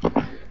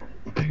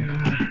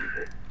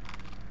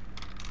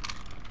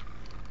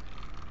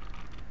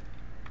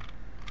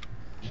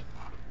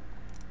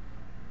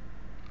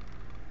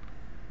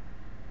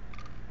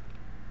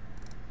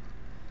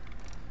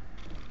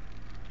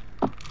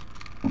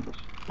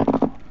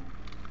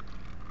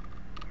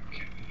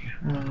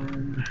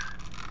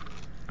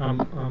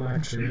 I'm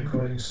actually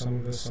recording some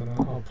of this, and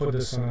I'll put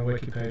this on a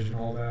wiki page and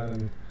all that,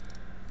 and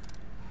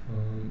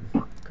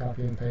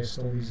copy and paste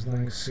all these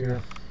links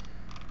here.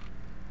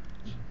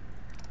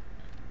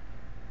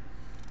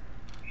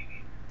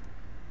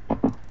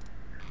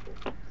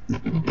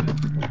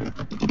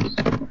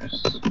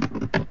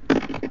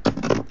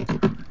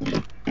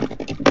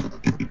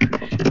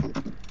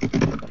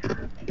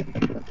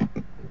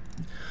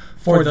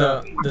 For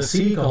the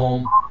CD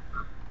home,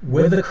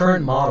 with the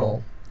current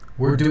model,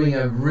 we're doing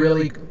a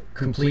really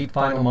complete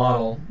final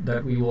model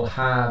that we will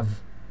have.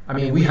 I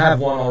mean, we have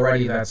one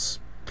already that's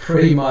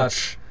pretty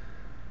much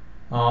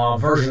a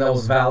version that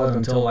was valid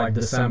until like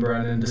December,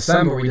 and in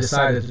December we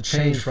decided to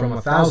change from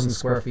 1,000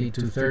 square feet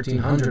to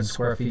 1,300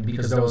 square feet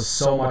because there was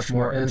so much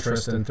more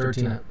interest in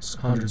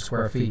 1,300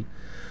 square feet.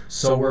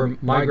 So we're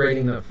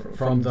migrating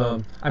from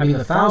the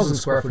 1,000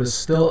 square foot is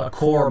still a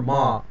core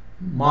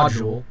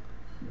module,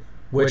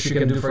 which you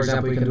can do. For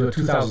example, you can do a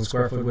 2,000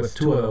 square foot with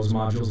two of those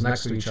modules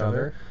next to each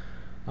other.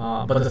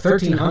 But the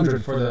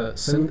 1,300 for the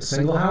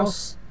single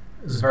house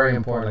is very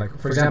important. Like,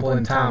 for example,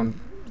 in town,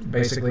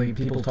 basically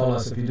people told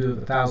us if you do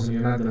 1,000,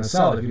 you're not going to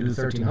sell it. If you do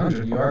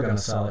 1,300, you are going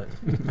to sell it.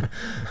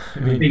 I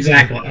mean,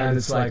 exactly. And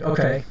it's like,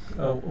 okay,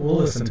 we'll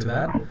listen to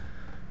that.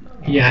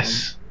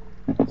 Yes.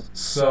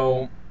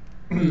 So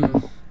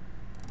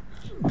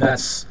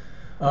that's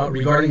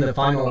regarding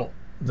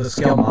the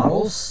scale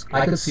models.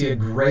 I could see a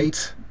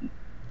great,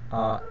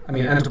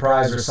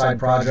 enterprise or side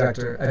project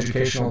or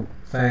educational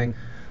thing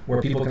where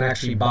people can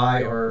actually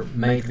buy or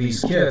make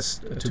these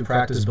kits to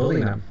practice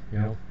building them,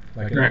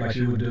 like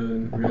you would do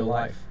in real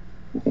life.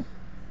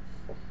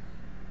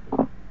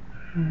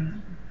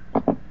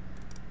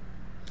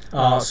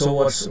 So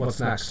what's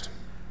next?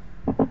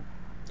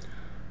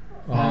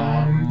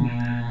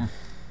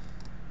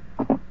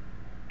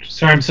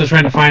 Sorry, I'm still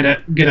trying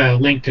to get a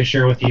link to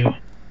share with you.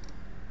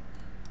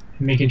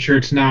 Making sure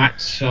it's not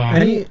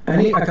any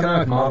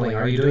economic modeling.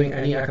 Are you doing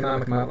any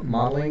economic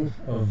modeling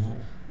of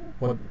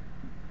what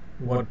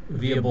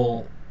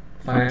viable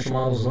financial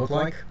models look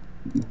like?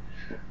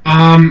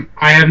 I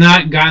have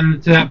not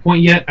gotten to that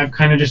point yet. I've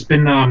kind of just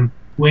been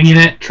winging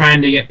it,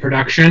 trying to get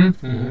production,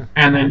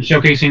 and then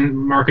showcasing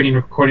marketing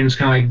recordings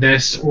kind of like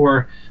this.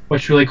 Or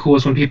what's really cool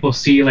is when people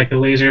see like the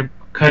laser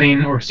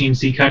cutting or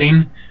CNC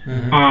cutting.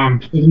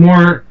 The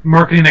more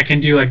marketing I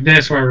can do like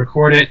this, where I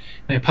record it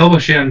and I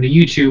publish it onto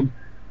YouTube,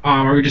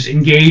 or just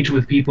engage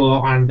with people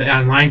on the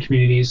online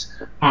communities,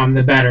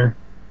 the better.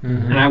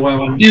 And what I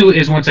want to do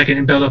is once I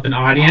can build up an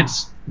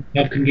audience,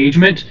 up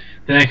engagement,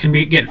 then I can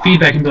get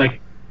feedback and be like,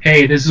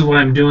 hey, this is what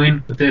I'm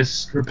doing with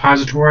this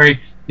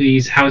repository,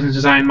 these housing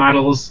design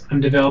models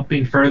I'm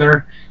developing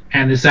further,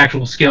 and this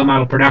actual scale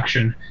model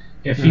production.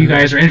 If you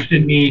guys are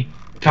interested in me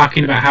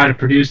talking about how to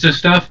produce this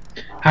stuff,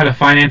 how to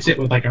finance it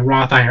with like a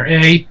Roth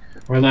IRA,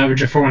 or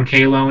leverage a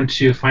 401k loan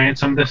to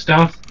finance some of this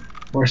stuff,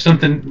 or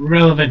something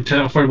relevant to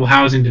affordable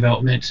housing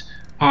development,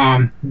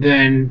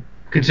 then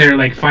consider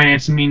like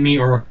financing me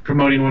or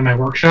promoting one of my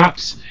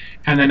workshops.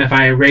 And then if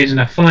I raise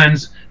enough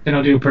funds, then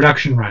I'll do a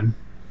production run.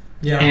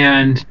 Yeah.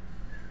 And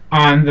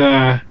on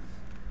the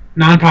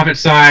nonprofit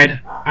side,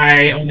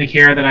 I only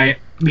care that I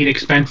meet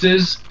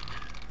expenses.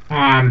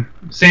 Similar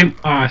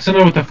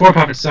with the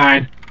for-profit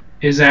side,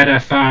 is that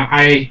if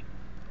I,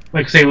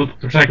 like say with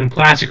recycling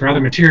plastic or other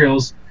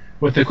materials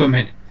with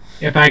equipment,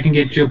 if I can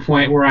get to a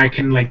point where I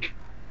can like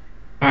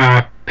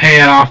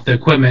pay off the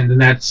equipment, then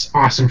that's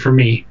awesome for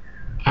me.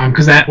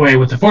 Because that way,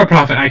 with the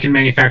for-profit, I can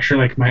manufacture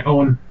like my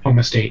own home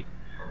estate.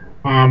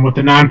 With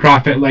the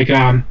nonprofit, like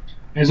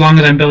as long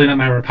as I'm building up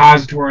my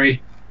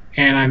repository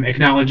and I'm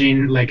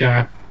acknowledging like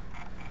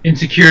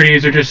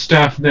insecurities or just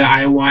stuff that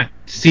I want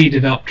to see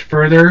developed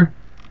further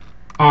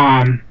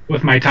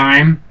with my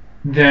time,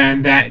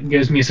 then that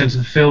gives me a sense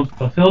of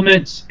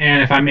fulfillment.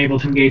 And if I'm able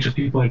to engage with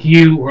people like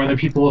you or other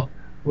people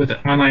with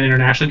the online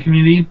international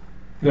community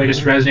who I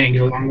just Mm-hmm. resonate and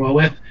get along well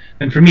with,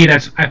 then for me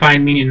I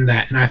find meaning in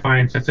that, and I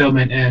find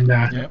fulfillment, and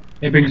Yep.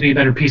 it brings me a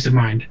better peace of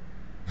mind.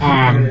 Oh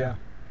Um,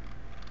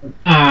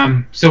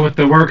 yeah. so with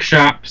the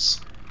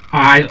workshops,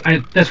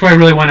 that's where I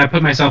really want to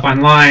put myself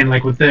online,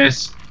 like with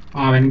this,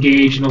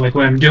 engage in like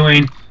what I'm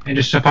doing, and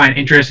just to find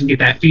interest and get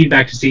that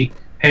feedback to see,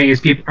 hey,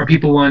 are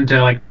people willing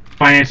to like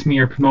finance me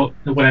or promote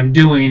what I'm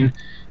doing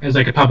as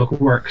like a public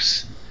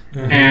works?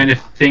 Mm-hmm. And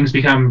if things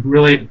become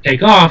really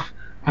take off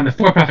on the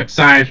for-profit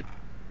side,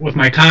 with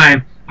my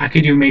time, I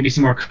could do maybe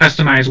some more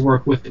customized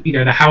work with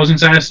either the housing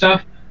side of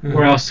stuff, or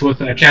Mm-hmm. else with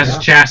chassis, Yeah.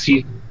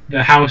 chassis,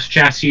 the house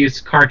chassis,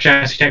 car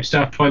chassis type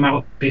stuff, toy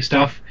model based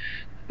stuff.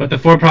 But the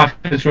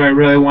for-profit is where I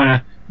really want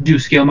to do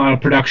scale model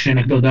production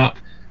and build up.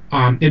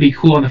 It'd be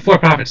cool on the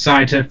for-profit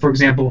side to, for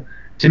example,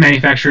 to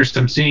manufacture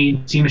some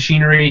CNC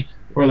machinery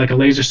or like a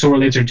laser saw,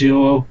 laser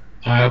duo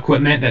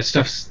equipment. That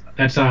stuff's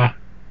that's part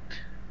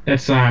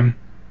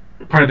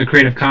of the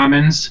Creative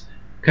Commons.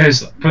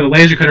 Because for the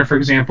laser cutter, for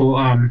example,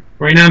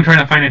 right now I'm trying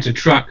to finance a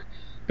truck,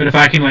 but if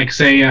I can like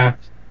say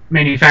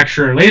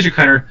manufacture a laser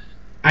cutter,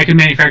 I could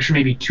manufacture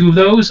maybe two of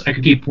those. I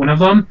could keep one of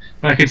them,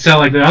 but I could sell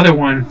like the other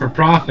one for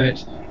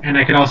profit, and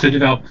I could also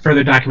develop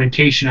further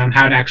documentation on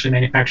how to actually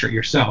manufacture it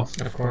yourself.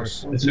 Of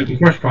course. It's an open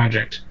source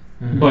project,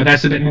 Mm-hmm. but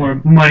that's a bit more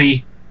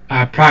money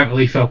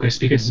privately focused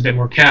because it's a bit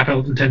more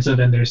capital intensive,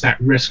 and there's that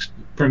risk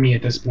for me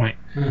at this point.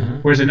 Mm-hmm.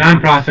 Whereas a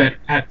nonprofit,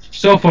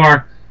 so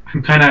far,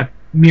 I'm kind of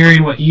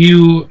mirroring what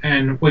you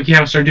and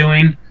WikiHouse are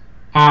doing,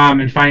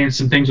 and finding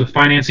some things with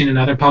financing and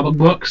other public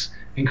books,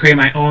 and create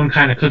my own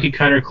kind of cookie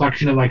cutter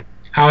collection of like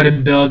how to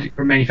build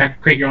or manufacture,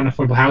 create your own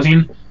affordable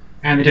housing,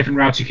 and the different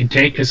routes you can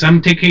take. Because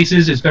some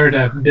cases it's better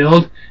to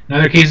build, in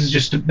other cases it's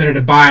just better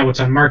to buy what's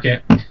on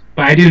market.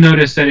 But I do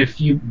notice that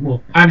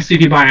obviously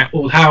if you buy an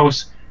old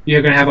house,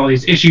 you're going to have all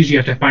these issues you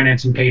have to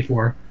finance and pay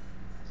for.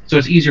 So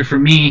it's easier for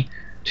me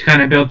to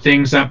kind of build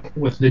things up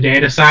with the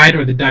data side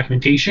or the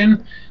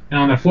documentation. And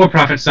on the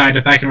for-profit side,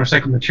 if I can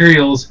recycle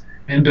materials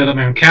and build up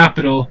my own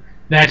capital,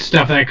 that's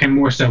stuff that I can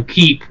more so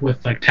keep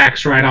with like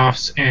tax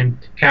write-offs and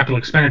capital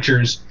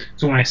expenditures.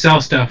 So when I sell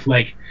stuff,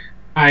 like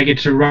I get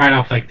to write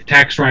off like the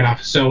tax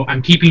write-off. So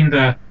I'm keeping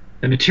the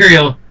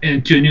material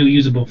into a new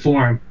usable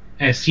form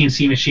as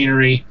CNC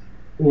machinery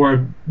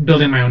or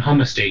building my own home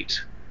estate,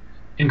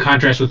 in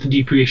contrast with the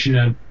depreciation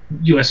of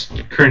U.S.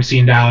 currency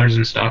and dollars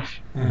and stuff.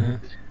 Mm-hmm.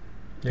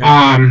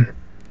 Yeah.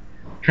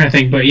 Trying to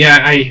think, but yeah,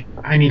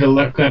 I need to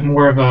look at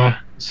more of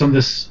some of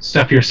this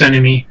stuff you're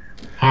sending me.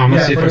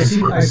 Let's see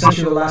if I sent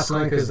you the last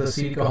link is the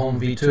CDCO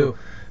Home V2.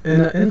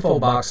 In the info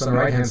box on the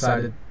right hand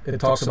side, it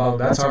talks about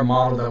that's our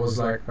model that was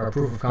like our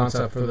proof of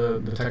concept for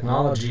the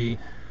technology,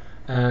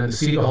 and the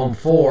CDCO Home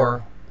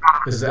 4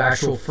 is the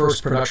actual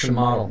first production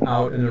model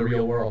out in the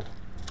real world.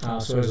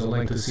 So there's a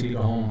link to the CDCO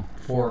Home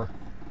 4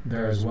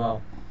 there as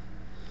well.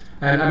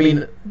 And I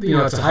mean,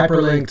 it's a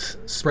hyperlinked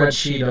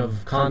spreadsheet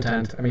of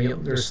content. I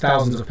mean, there's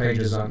thousands of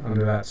pages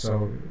under that.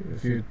 So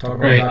if you talk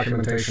about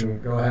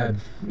documentation, go ahead.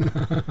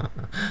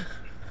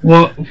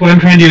 Well, what I'm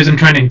trying to do is I'm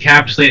trying to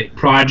encapsulate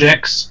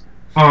projects.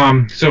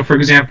 So for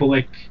example,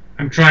 like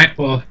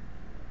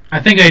I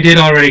think I did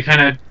already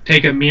kind of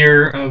take a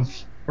mirror of,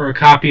 or a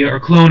copy or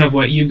clone of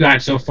what you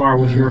got so far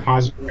with your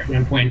repository at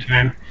one point in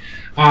time.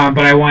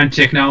 But I wanted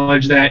to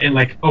acknowledge that in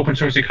like open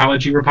source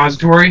ecology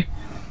repository.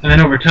 And then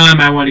over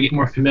time, I want to get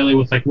more familiar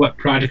with like what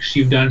projects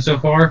you've done so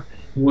far,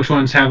 and which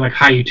ones have like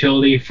high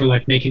utility for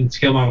like making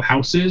scale model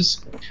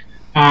houses.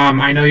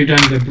 I know you've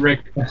done the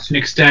brick to an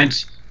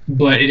extent,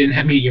 but it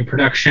didn't meet your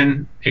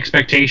production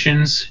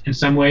expectations in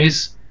some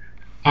ways.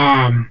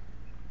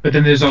 But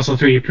then there's also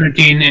 3D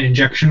printing and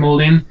injection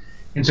molding.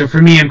 And so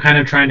for me, I'm kind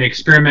of trying to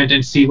experiment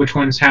and see which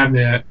ones have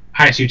the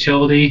highest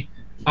utility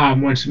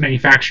once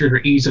manufactured or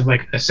ease of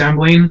like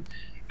assembling.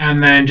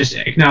 And then just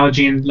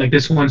acknowledging like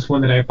this one's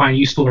one that I find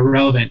useful or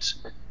relevant.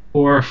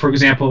 Or for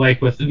example,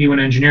 like with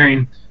V1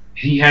 Engineering,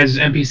 he has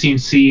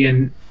MPCNC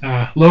and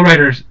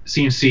Lowrider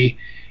CNC,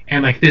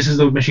 and like this is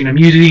the machine I'm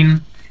using,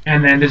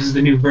 and then this is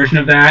the new version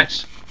of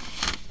that,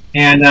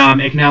 and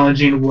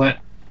acknowledging what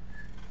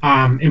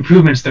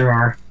improvements there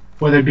are,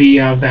 whether it be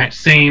of that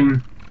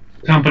same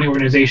company,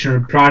 organization,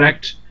 or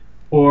product,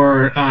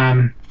 or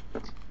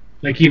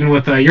like even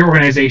with your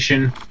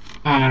organization.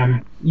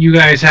 You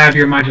guys have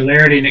your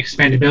modularity and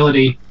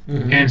expandability,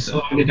 and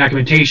so the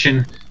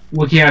documentation.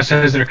 WikiHouse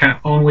has their kind of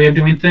own way of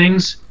doing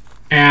things,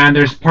 and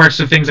there's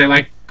parts of things I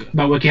like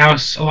about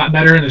WikiHouse a lot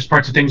better, and there's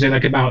parts of things I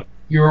like about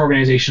your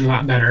organization a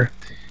lot better.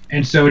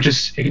 And so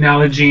just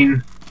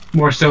acknowledging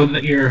more so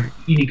that your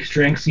unique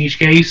strengths in each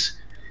case,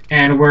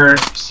 and where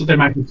so there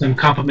might be some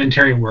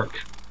complementary work.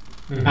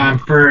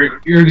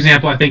 For your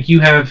example, I think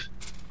you have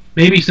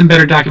maybe some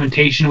better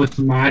documentation with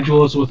the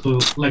modules, with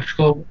the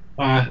electrical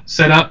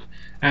setup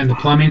and the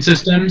plumbing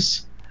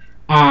systems.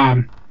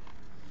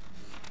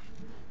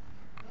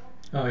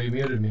 Oh, you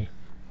muted me.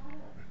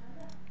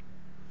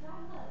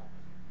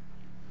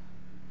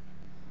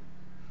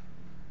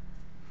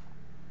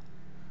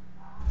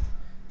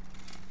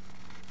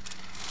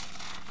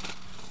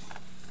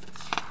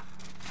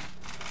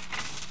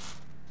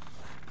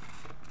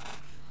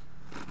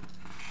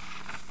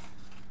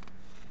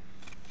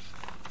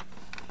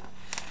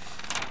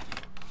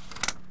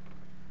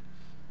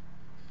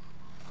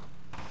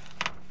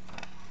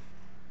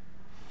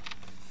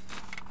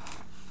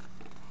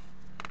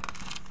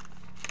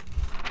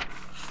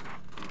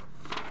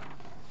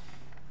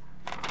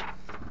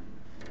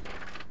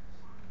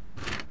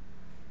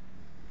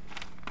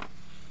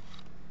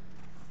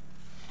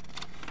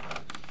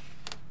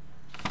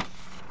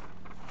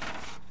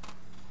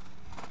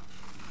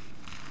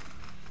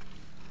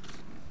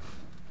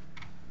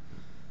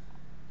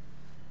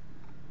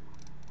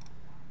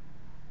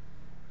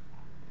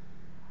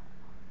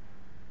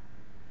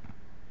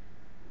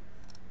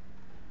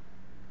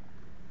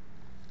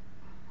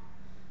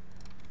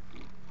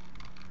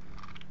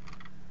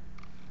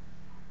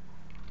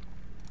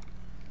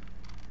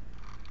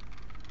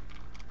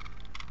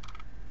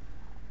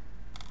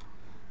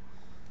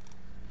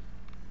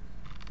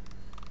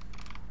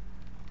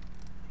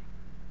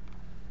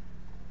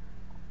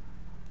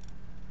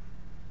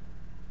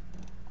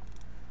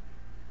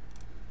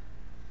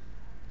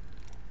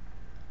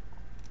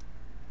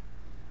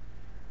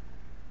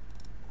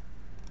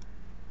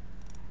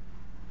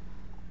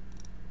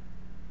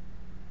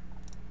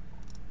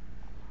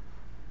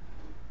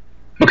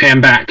 Okay, I'm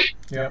back.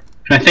 Yep.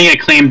 And I think I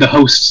claimed the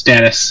host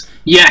status.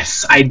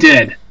 Yes, I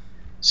did.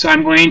 So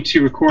I'm going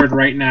to record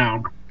right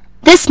now.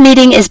 This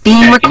meeting is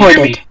being Okay, can you hear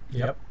recorded. me?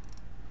 Yep.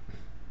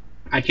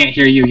 I can't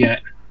hear you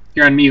yet.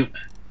 You're on mute.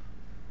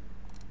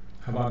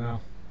 How about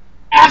now?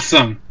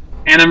 Awesome.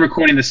 And I'm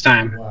recording this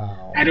time.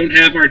 Wow. I don't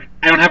have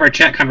our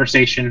chat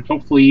conversation.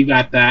 Hopefully you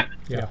got that.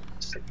 Yeah,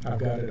 I've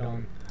got it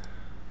on.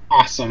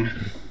 Awesome.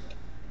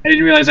 I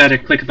didn't realize I had to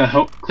click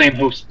the claim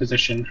host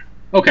position.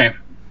 Okay.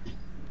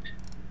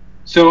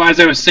 So as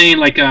I was saying,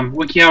 like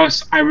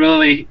WikiHouse, I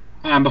really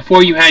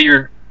before you had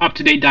your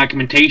up-to-date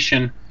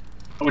documentation,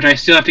 which I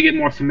still have to get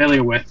more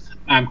familiar with,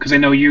 because I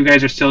know you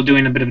guys are still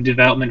doing a bit of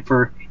development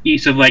for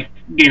ease of like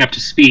getting up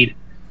to speed.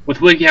 With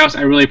WikiHouse,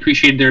 I really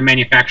appreciated their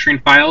manufacturing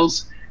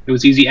files. It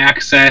was easy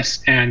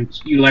access and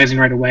utilizing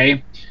right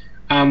away.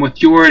 With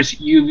yours,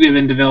 you've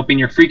been developing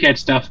your FreeCAD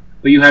stuff,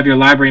 but you have your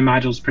library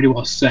modules pretty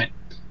well set.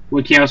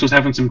 WikiHouse was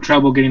having some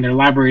trouble getting their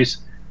libraries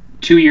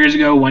 2 years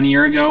ago, 1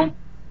 year ago.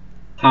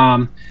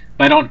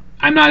 But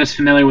I'm not as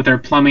familiar with their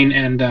plumbing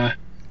and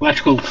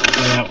electrical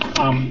layout.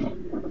 I'm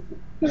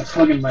gonna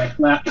plug in my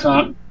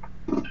laptop.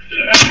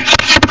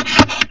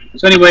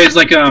 So anyways,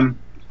 like and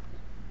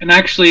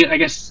actually, I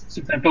guess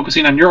since I'm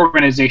focusing on your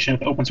organization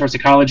with open source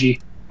ecology,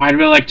 I'd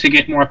really like to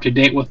get more up to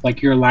date with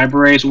like your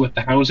libraries with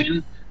the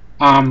housing,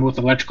 with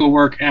electrical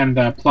work and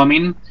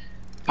plumbing,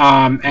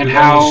 and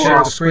how.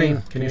 Share the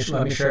screen. Can you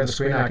let me share the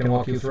screen? I can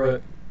walk you through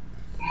it.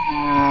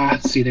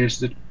 Let's see. There's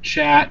the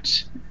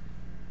chat.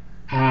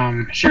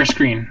 Share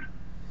screen.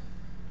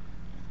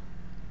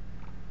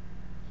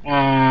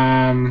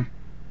 Or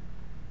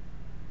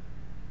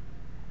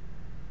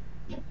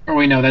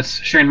wait, no, that's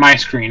sharing my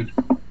screen.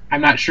 I'm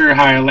not sure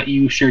how I let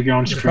you share your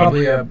own There's screen.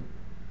 probably a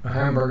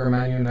hamburger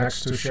menu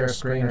next to share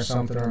screen or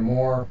something or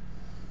more.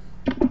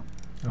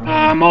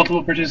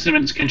 Multiple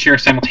participants can share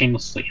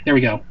simultaneously. There we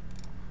go.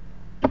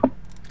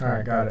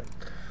 Alright, got it.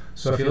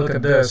 So if you look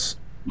at this,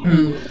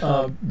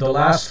 the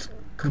last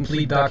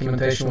complete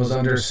documentation was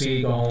under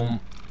Seagull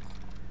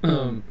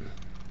Home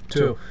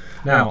 2.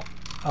 Now,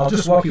 I'll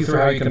just walk you through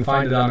how you can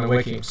find it on the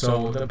wiki.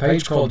 So the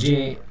page called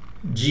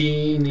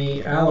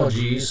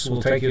Genealogies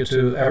will take you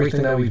to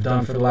everything that we've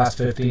done for the last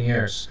 15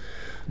 years.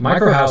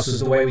 Microhouse is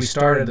the way we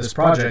started this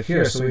project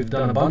here, so we've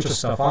done a bunch of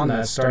stuff on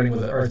that, starting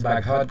with the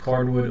Earthbag Hut,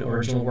 Cordwood,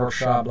 Original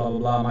Workshop, blah,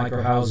 blah, blah,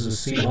 Microhouses,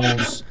 Seed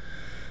Homes,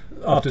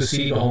 up to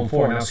Seed Home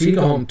 4. Now, Seed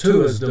Home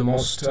 2 is the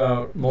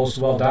most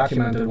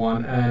well-documented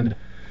one, and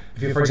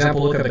if you, for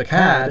example, look at the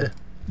CAD,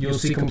 you'll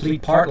see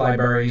complete part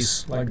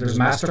libraries, like there's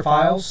master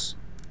files,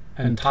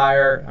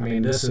 entire, I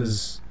mean, this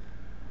is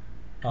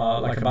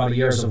like about a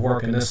year's of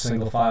work in this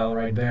single file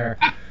right there.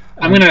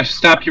 I'm gonna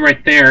stop you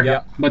right there.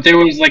 Yep. But there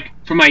was like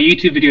for my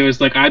YouTube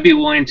videos, like I'd be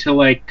willing to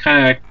like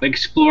kind of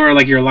explore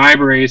like your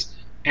libraries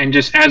and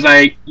just as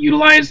I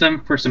utilize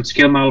them for some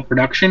scale model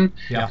production.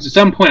 Yeah. At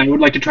some point, I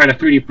would like to try to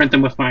 3D print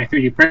them with my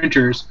 3D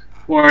printers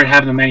or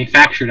have them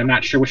manufactured. I'm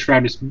not sure which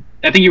route is.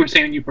 I think you were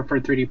saying you prefer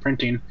 3D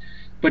printing,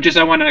 but just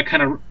I want to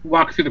kind of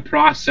walk through the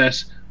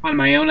process on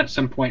my own at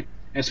some point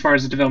as far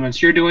as the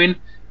developments you're doing,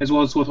 as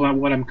well as with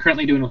what I'm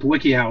currently doing with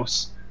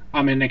WikiHouse.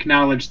 And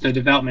acknowledge the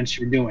developments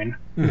you're doing,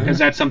 because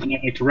that's something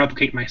I'd like to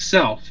replicate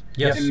myself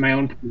in my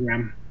own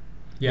program.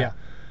 Yeah,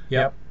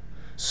 yep.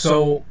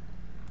 So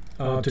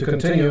to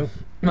continue,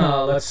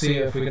 let's see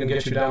if we can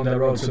get you down that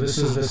road. So this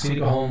is the Seed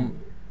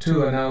Home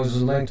 2, and now there's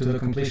a link to the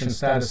completion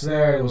status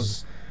there. It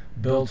was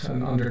built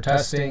and under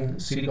testing.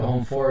 Seed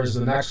Home 4 is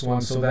the next one.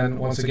 So then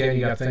once again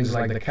you got things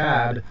like the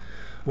CAD,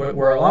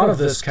 where a lot of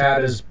this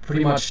CAD is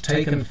pretty much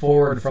taken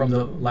forward from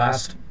the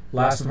last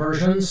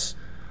versions.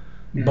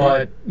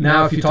 But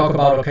now if you talk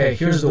about, okay,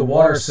 here's the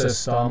water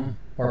system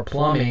or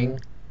plumbing,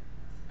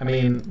 I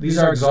mean, these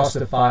are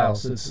exhaustive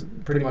files. It's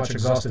pretty much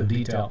exhaustive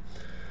detail.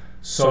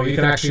 So you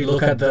can actually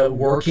look at the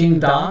working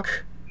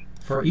doc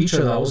for each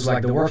of those.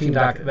 Like the working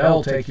doc,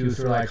 that'll take you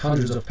through like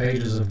hundreds of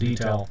pages of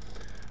detail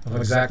of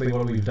exactly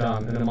what we've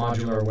done in a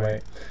modular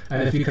way.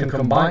 And if you can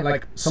combine,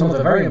 like some of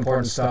the very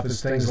important stuff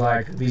is things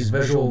like these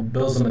visual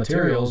bills of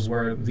materials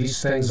where these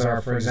things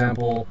are, for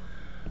example,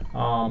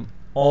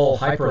 all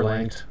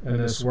hyperlinked in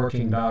this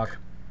working doc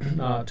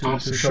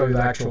to show you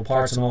the actual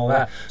parts and all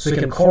that. So you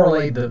can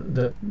correlate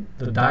the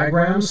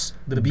diagrams,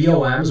 the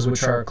BOMs,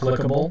 which are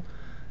clickable,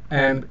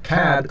 and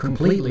CAD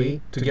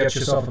completely to get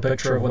yourself a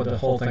picture of what the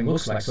whole thing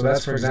looks like. So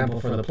that's, for example,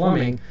 for the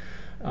plumbing.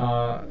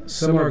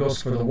 Similar goes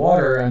for the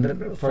water, and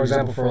then, for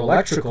example, for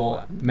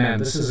electrical, man,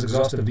 this is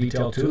exhaustive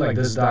detail too, like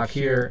this doc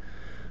here,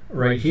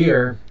 right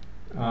here.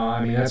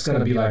 I mean, that's going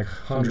to be like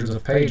hundreds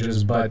of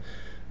pages, but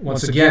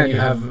once again, you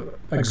have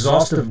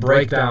exhaustive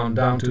breakdown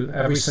down to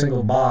every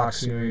single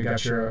box. You know, you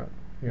got your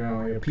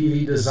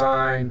PV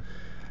design.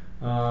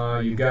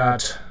 You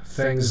got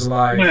things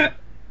like. I'm gonna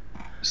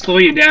slow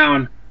you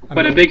down,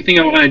 but a big thing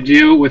I want to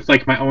do with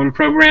like my own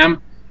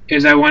program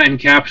is I want to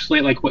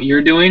encapsulate like what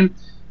you're doing,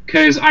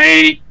 because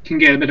I can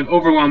get a bit of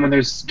overwhelm when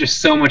there's just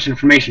so much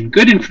information,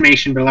 good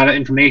information, but a lot of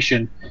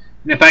information.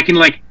 And if I can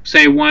like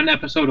say one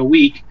episode a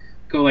week,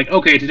 go like,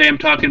 okay, today I'm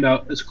talking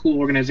about this cool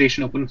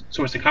organization, open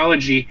source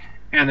ecology,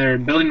 and their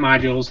building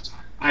modules.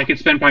 I could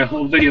spend probably a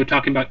whole video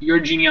talking about your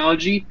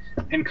genealogy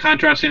and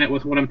contrasting it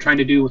with what I'm trying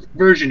to do with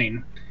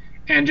versioning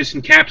and just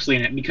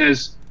encapsulating it,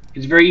 because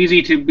it's very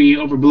easy to be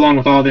overblown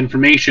with all the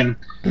information.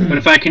 But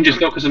if I can just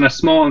focus on a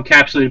small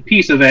encapsulated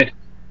piece of it,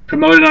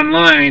 promote it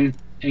online,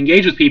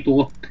 engage with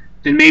people,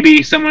 then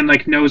maybe someone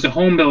like knows a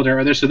home builder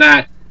or this or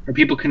that, or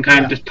people can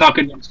kind of just talk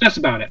and discuss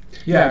about it.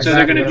 Yeah, so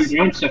they're going to do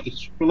their own stuff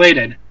that's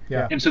related.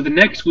 Yeah. And so the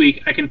next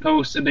week I can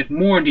post a bit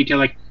more in detail,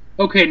 like,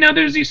 okay, now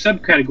there's these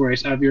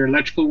subcategories of your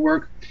electrical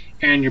work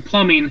and your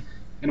plumbing,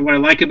 and what I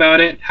like about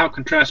it, how it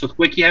contrasts with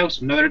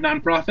WikiHouse, another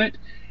nonprofit.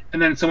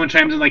 And then someone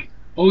chimes in like,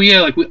 oh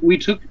yeah, like we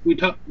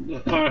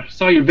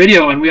saw your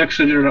video and we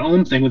actually did our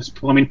own thing with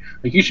plumbing.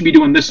 Like, you should be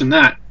doing this and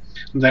that.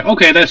 I was like,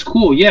 okay, that's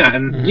cool, yeah,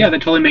 and yeah,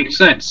 that totally makes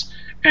sense.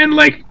 And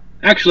like,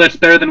 actually, that's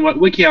better than what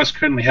WikiHouse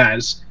currently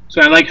has.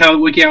 So I like how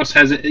WikiHouse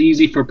has it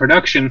easy for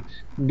production,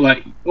 but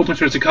open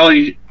source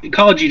ecology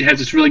has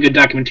this really good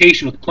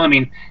documentation with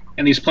plumbing,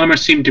 and these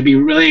plumbers seem to be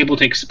really able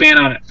to expand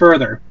on it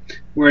further.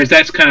 Whereas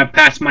that's kind of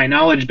past my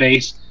knowledge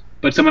base,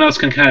 but someone else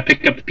can kind of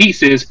pick up the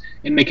pieces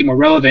and make it more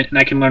relevant, and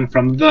I can learn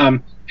from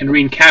them and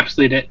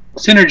re-encapsulate it,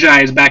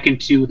 synergize back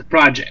into the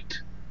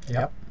project.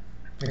 Yep,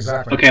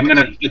 exactly. Okay, I'm going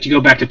to let you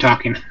go back to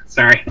talking.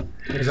 Sorry.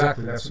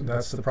 Exactly,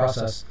 that's the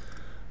process.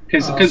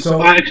 Because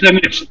I'm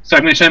going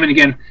to chime in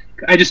again.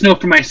 I just know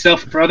for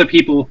myself and for other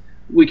people,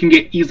 we can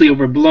get easily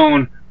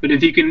overblown, but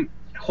if you can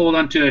hold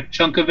on to a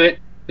chunk of it,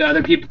 the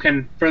other people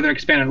can further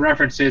expand on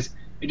references.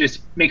 It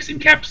just makes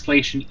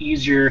encapsulation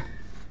easier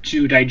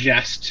to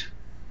digest.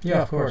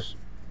 Yeah, of course.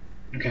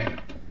 Okay.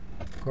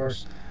 Of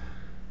course.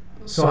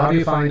 So how do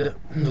you find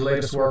the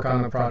latest work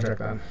on the project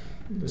then?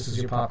 This is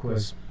your pop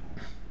quiz.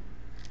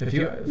 If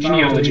I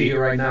were to leave you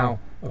right now.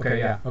 Okay,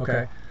 yeah,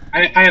 okay.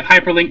 I have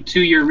hyperlinked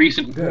to your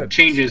recent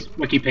changes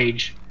wiki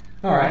page.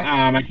 All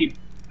right.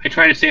 I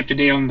try to stay up to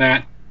date on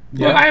that,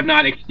 but I have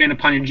not expanded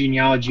upon your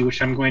genealogy,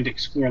 which I'm going to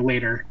explore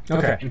later.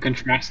 Okay. And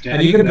contrast it.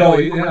 And you can have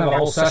a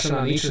whole session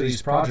on each of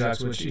these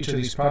projects, which each of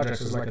these projects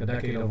is like a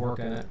decade of work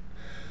in it.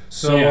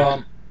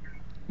 So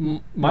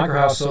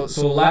Microhouse.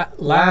 So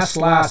last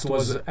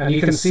was, and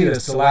you can see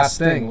this, the last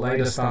thing,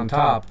 latest on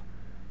top,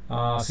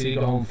 CD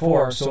Go Home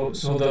 4. So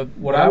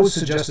what I would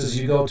suggest is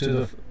you go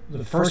to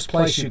the first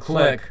place you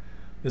click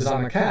is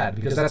on the CAD,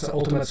 because that's the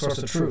ultimate source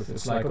of truth.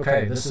 It's like,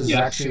 okay, this is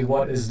actually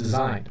what is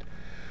designed.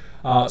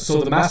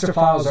 So the master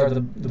files are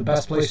the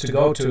best place to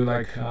go to,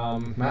 like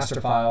master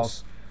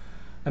files.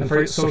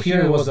 And so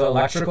here was the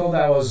electrical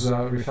that I was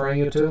referring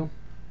you to,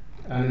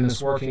 and in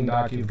this working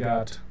doc you've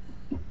got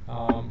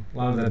a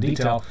lot of the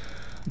detail.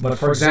 But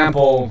for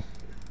example,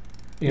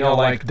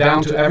 like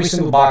down to every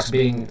single box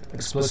being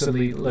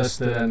explicitly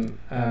listed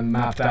and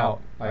mapped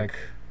out. Like,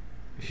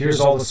 here's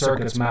all the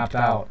circuits mapped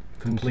out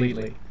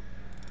completely.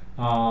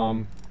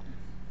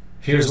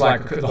 Here's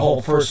like the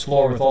whole first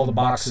floor with all the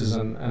boxes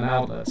and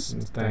outlets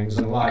and things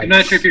and lights. I'm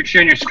not sure if you're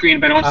sharing your screen,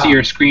 but I don't see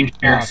your screen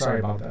share. Sorry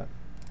about that.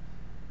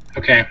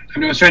 Okay,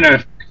 I'm just trying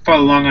to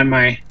follow along on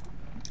my...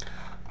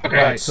 Okay.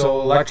 Right,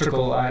 so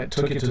electrical, I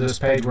took you to this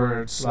page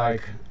where it's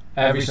like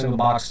every single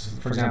box,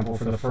 for example,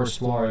 for the first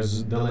floor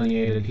is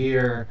delineated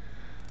here.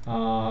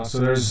 So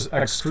there's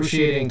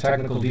excruciating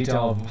technical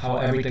detail of how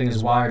everything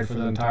is wired for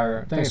the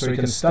entire thing. So you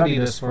can study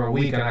this for a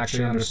week and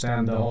actually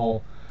understand the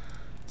whole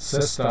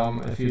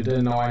system if you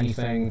didn't know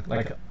anything.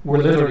 Like, we're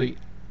literally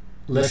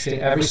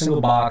listing every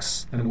single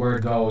box and where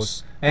it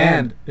goes,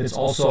 and it's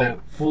also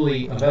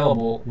fully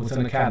available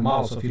within the CAD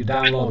model. So if you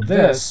download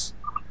this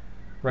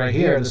right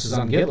here, this is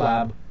on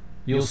GitLab,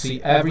 you'll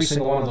see every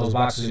single one of those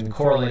boxes. You can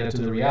correlate it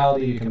to the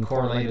reality, you can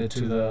correlate it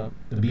to the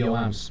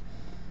BOMs.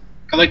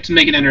 I'd like to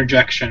make an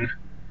interjection.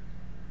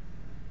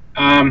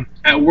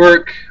 At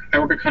work, I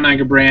work at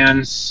Conagra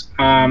Brands.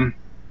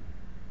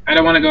 I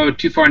don't want to go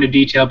too far into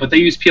detail, but they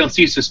use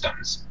PLC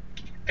systems.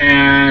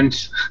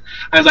 And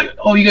I was like,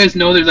 oh, you guys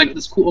know there's like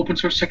this cool open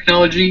source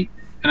technology?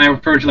 And I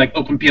refer to like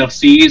open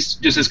PLCs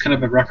just as kind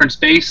of a reference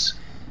base,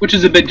 which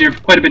is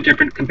quite a bit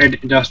different compared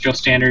to industrial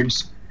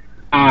standards.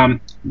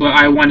 But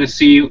I wanted to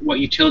see what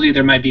utility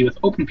there might be with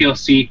open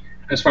PLC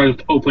as far as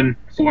with open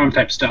forum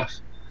type stuff.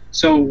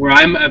 So where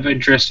I'm of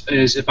interest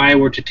is if I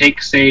were to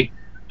take, say,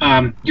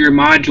 your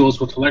modules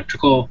with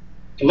electrical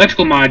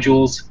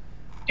modules,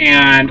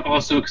 and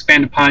also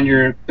expand upon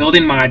your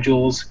building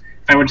modules.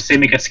 If I were to say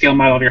make a scale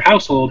model of your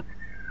household,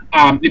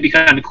 it'd be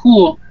kind of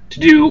cool to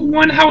do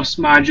one house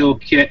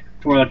module kit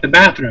for like the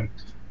bathroom,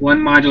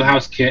 one module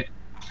house kit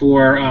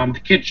for the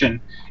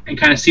kitchen, and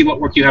kind of see what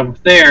work you have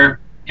with there,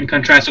 and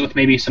contrast it with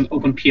maybe some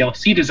open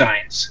PLC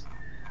designs,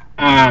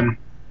 and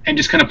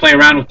just kind of play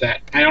around with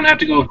that. I don't have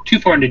to go too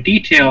far into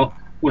detail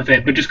with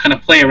it, but just kind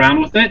of play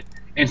around with it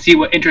and see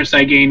what interest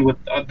I gain with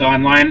the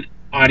online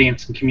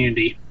audience and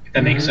community, if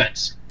that makes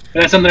sense. But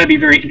that's something I'd be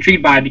very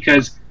intrigued by,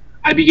 because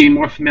I'd be getting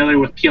more familiar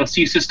with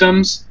PLC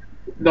systems,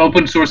 the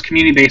open source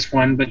community-based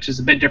one, which is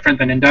a bit different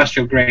than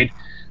industrial grade,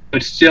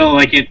 but still,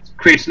 like, it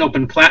creates an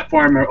open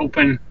platform or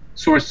open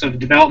source of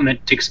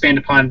development to expand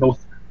upon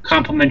both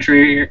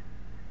complementary,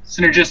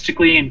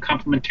 synergistically and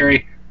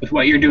complementary with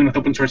what you're doing with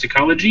open source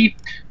ecology.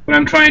 But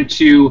I'm trying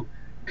to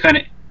kind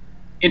of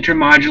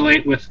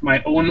intermodulate with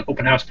my own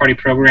open house party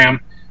program,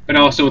 but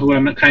also with what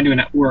I'm kind of doing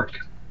at work.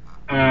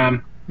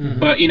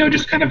 But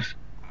just kind of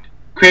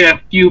create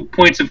a few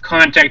points of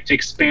contact to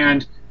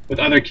expand with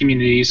other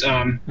communities,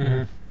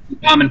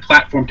 common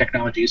platform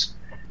technologies.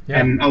 Yeah.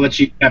 And I'll let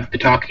you have the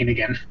talking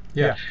again.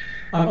 Yeah.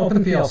 On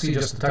OpenPLC,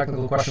 just a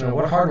technical question: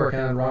 what hardware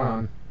can it run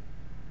on?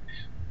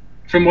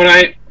 From what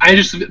I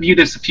just viewed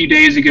this a few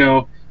days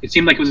ago, it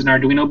seemed like it was an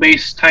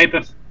Arduino-based type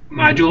of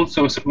module,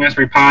 so some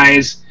Raspberry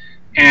Pis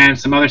and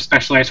some other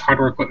specialized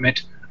hardware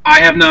equipment.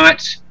 I am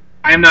not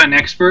an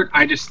expert.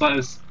 I just thought it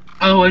was,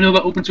 I know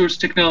about open source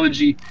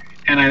technology,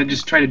 and I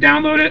just tried to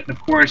download it. And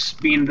of course,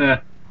 being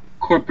the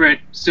corporate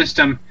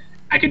system,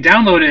 I could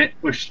download it,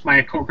 which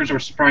my coworkers were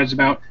surprised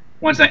about.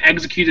 Once I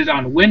executed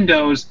on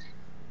Windows,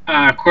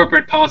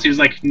 corporate policy was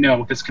like,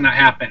 no, this cannot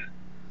happen.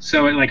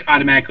 So it like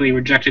automatically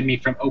rejected me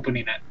from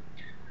opening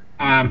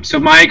it. So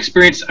my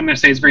experience, I'm going to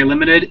say, is very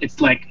limited. It's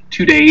like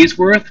 2 days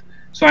worth.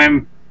 So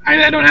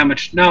I don't have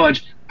much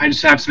knowledge. I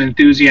just have some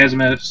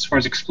enthusiasm as far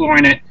as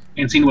exploring it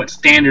and seeing what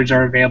standards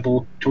are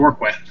available to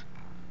work with.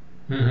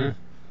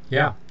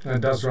 Yeah,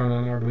 it does run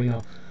on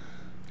Arduino.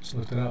 Just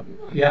looked it up.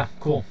 Yeah,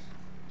 cool.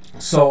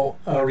 So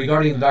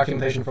regarding the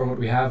documentation for what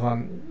we have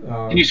on...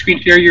 Can you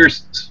screen share your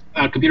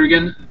computer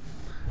again?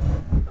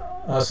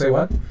 Say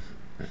what?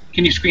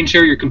 Can you screen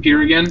share your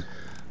computer again?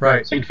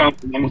 Right. So I can follow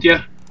along with you?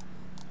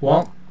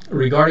 Well,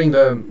 regarding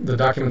the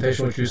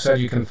documentation which you said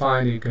you can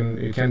find, you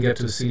can get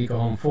to the CD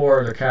Home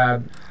 4, the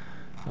CAD,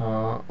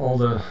 all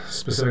the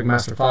specific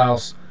master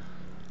files,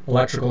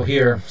 electrical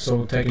here.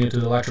 So taking you to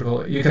the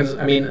electrical, you can,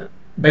 I mean,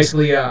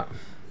 basically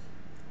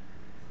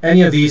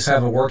any of these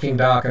have a working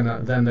doc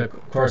and then the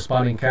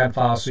corresponding CAD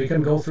files. So you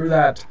can go through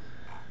that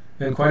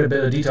in quite a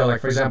bit of detail.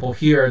 Like for example,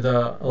 here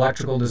the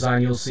electrical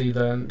design, you'll see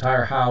the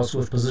entire house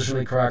with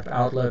positionally correct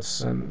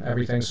outlets and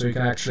everything. So you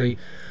can actually,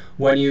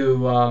 when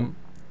you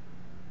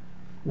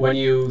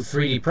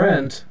 3D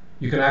print,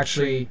 you can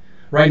actually,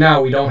 right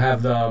now we don't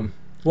have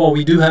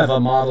we do have a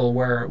model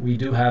where we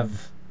do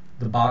have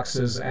the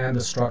boxes and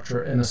the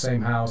structure in the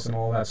same house and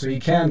all that. So you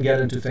can get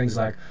into things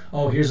like,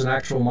 oh, here's an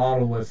actual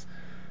model with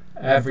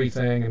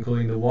everything,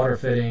 including the water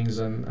fittings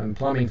and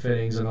plumbing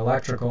fittings and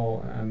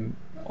electrical and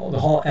the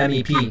whole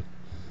MEP,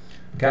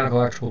 mechanical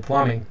electrical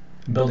plumbing,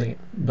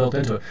 built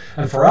into it.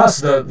 And for us,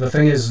 the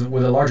thing is,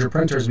 with the larger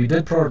printers, we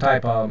did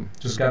prototype,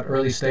 just got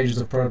early stages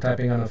of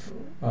prototyping on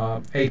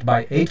a 8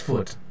 by 8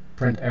 foot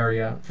print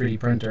area 3D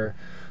printer,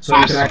 so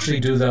you can actually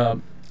do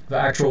the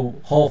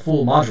actual whole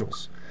full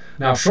modules.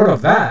 Now, short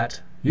of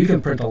that, you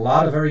can print a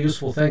lot of very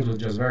useful things with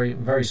just very,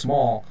 very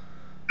small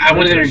I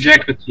want to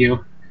interject with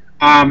you.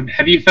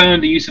 Have you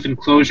found the use of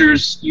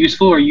enclosures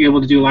useful, or are you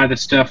able to do a lot of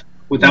this stuff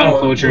without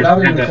enclosures?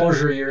 Without an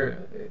enclosure,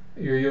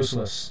 you're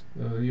useless.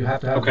 You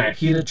have to have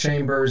heated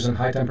chambers and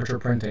high temperature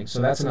printing.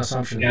 So that's an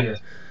assumption here.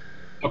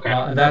 Okay.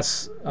 And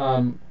that's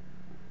some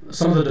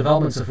of the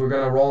developments. If we're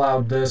going to roll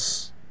out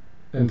this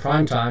in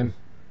prime time,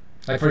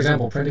 like for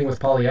example, printing with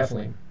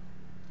polyethylene,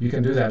 you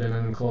can do that in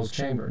an enclosed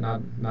chamber,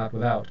 not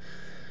without,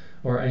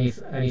 or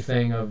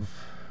anything of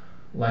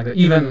like that.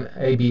 Even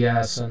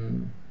ABS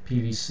and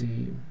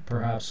PVC,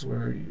 perhaps,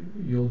 where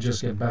you'll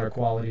just get better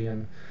quality,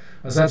 and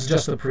as that's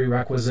just a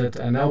prerequisite,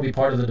 and that'll be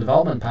part of the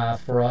development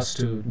path for us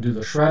to do the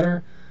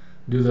shredder,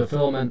 do the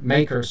filament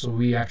maker, so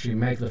we actually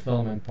make the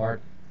filament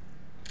part,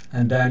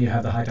 and then you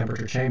have the high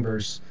temperature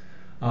chambers,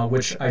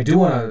 which I do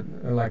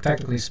want to, like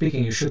technically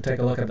speaking, you should take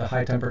a look at the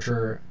high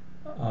temperature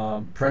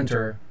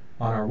printer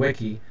on our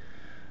wiki,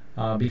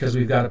 because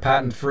we've got a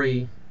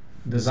patent-free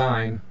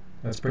design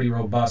that's pretty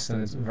robust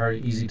and it's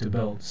very easy to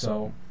build.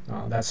 So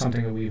that's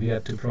something that we've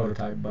yet to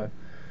prototype, but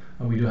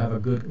we do have a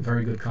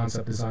very good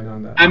concept design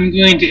on that. I'm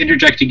going to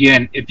interject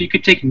again. If you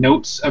could take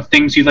notes of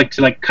things you'd like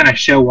to kind of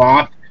show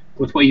off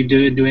with what you've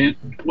been doing,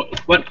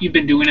 what you've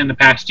been doing in the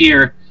past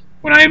year.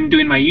 When I'm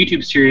doing my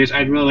YouTube series,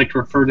 I'd really like to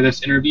refer to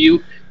this interview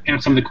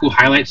and some of the cool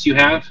highlights you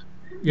have.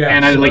 Yeah,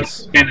 and I'd like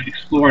to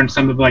explore in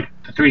some of like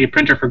the 3D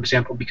printer, for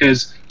example,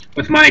 because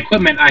with my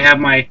equipment, I have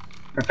my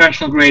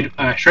professional grade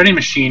shredding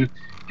machine,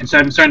 and so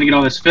I'm starting to get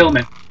all this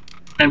filament.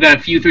 I've got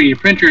a few 3D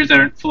printers that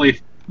aren't fully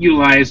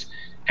utilized,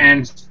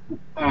 and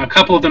a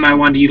couple of them I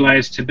wanted to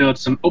utilize to build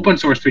some open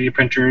source 3D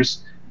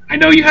printers. I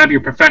know you have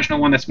your professional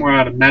one that's more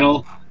out of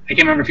metal. I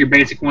can't remember if your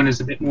basic one is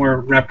a bit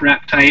more rep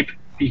type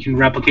you can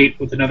replicate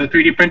with another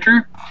 3D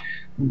printer.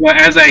 But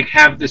as I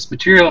have this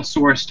material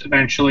sourced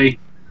eventually,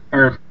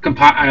 or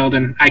compiled,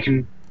 and I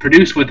can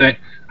produce with it,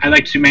 I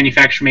like to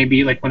manufacture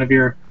maybe like one of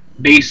your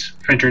base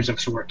printers of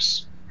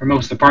sorts, or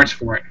most of the parts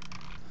for it.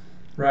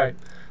 Right.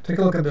 Take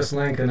a look at this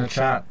link in the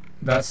chat.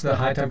 That's the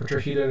high temperature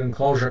heated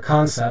enclosure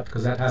concept,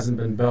 because that hasn't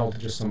been built,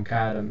 just some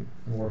CAD and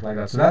work like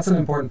that. So that's an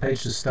important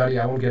page to study.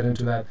 I won't get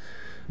into that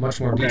much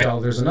more detail.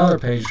 There's another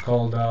page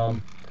called,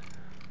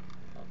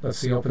 let's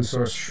see, open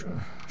source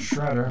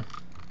shredder.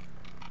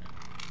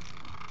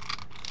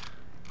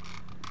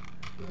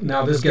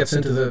 Now this gets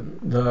into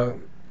the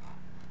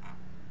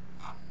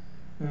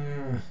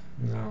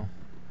no.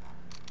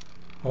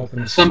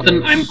 Open Something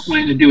source. I'm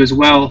going to do as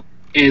well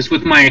is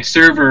with my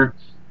server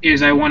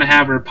is I want to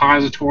have a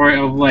repository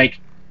of like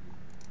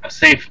a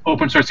safe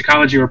open source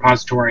ecology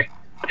repository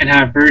and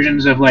have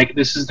versions of like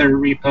this is the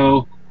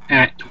repo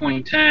at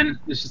 2010,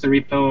 this is the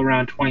repo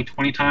around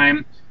 2020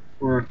 time,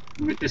 or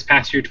this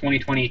past year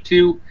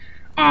 2022.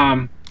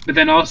 But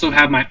then also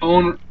have my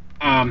own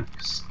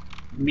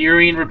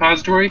mirroring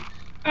repository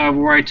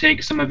where I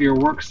take some of your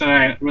works that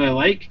I really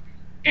like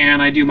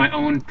and I do my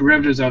own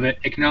derivatives of it,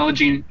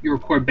 acknowledging your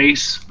core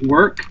base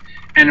work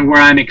and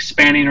where I'm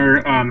expanding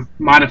or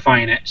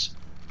modifying it,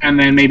 and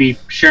then maybe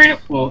sharing it.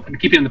 Well, and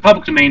keeping it in the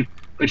public domain,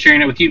 but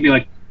sharing it with you, be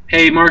like,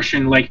 "Hey,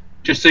 Marcin, like,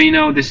 just so you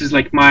know, this is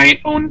like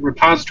my own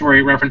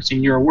repository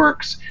referencing your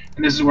works,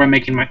 and this is where I'm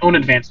making my own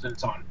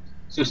advancements on."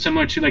 So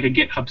similar to like a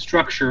GitHub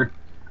structure,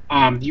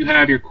 you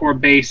have your core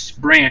base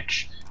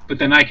branch, but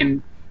then I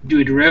can do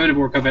a derivative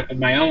work of it of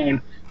my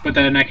own, but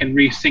then I can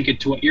resync it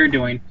to what you're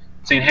doing,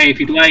 saying, "Hey, if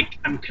you'd like,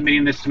 I'm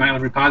committing this to my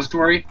own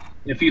repository.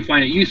 If you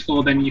find it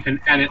useful, then you can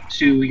add it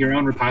to your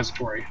own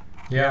repository."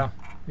 Yeah,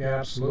 yeah,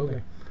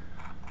 absolutely.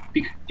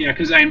 Yeah,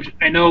 because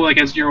I know,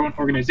 like, as your own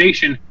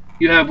organization,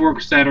 you have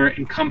works that are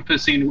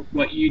encompassing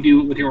what you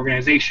do with your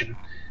organization.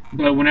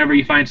 But whenever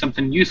you find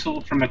something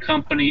useful from a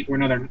company or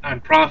another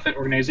nonprofit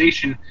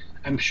organization,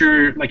 I'm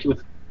sure, like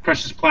with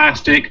Precious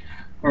Plastic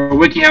or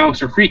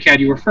WikiHouse or FreeCAD,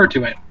 you refer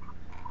to it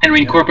and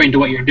reincorporate into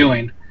what you're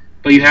doing.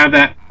 But you have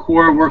that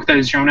core work that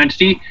is your own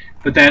entity,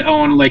 but that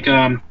own like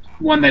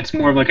one that's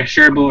more of like a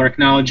shareable or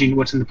acknowledging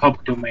what's in the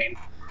public domain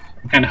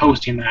and kind of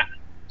hosting that.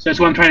 So that's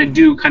what I'm trying to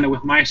do kind of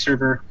with my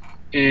server,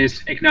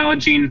 is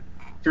acknowledging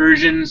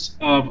versions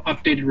of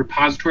updated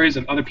repositories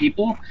of other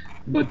people,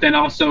 but then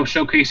also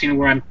showcasing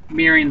where I'm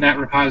mirroring that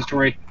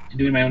repository and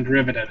doing my own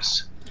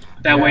derivatives.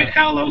 That way it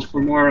allows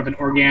for more of an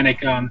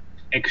organic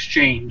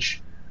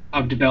exchange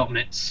of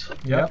developments.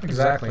 Yep,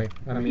 exactly.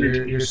 I mean,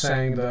 you're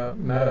saying the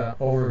meta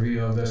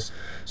overview of this.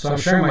 So I'm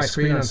sharing my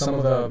screen on some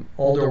of the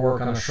older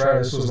work on a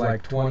shredder. This was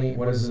like 20,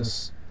 what is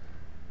this?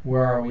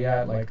 Where are we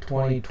at? Like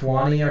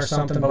 2020 or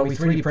something? But we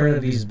 3D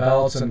printed these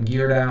belts and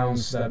gear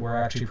downs that were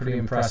actually pretty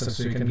impressive.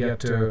 So you can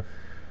get to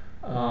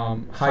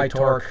high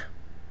torque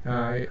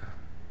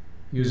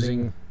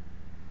using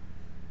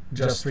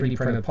just 3D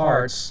printed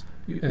parts,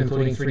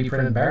 including 3D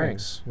printed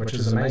bearings, which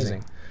is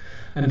amazing.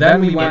 And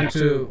then we went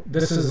to,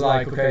 this is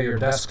like, okay, your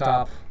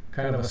desktop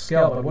kind of a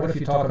scale, but what if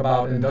you talk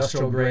about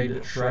industrial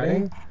grade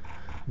shredding?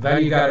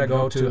 Then you got to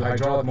go to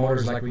hydraulic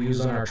motors like we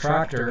use on our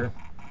tractor,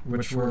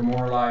 which were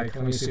more like,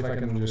 let me see if I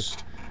can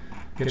just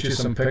get you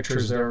some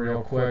pictures there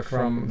real quick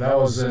from, that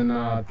was in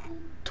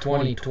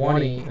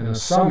 2020 in the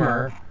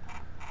summer.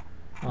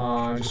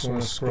 I just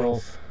want to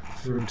scroll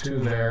through to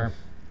there.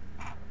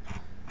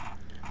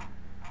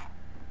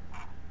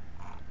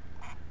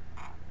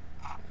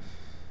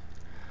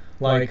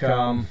 Like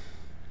some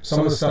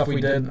of the stuff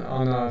we did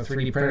on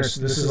 3D printers,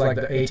 this is like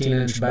the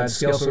 18-inch bed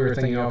scale, so we were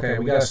thinking, okay,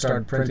 we got to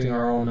start printing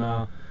our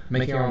own,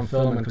 making our own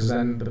filament, because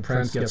then the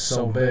prints get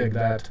so big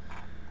that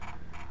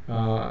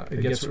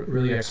it gets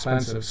really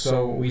expensive.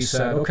 So we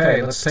said,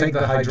 okay, let's take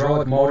the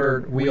hydraulic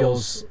motor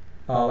wheels,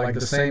 like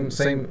the same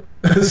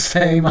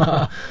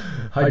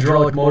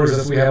hydraulic motors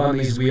that we have on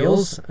these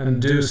wheels, and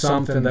do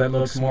something that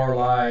looks more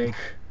like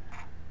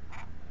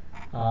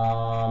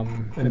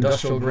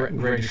industrial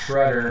grade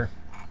shredder,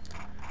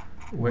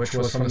 which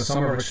was from the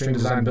Summer of Extreme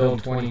Design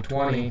Build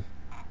 2020,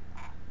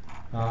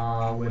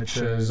 which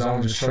is, I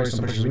want to just show you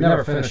some pictures. We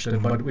never finished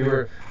it, but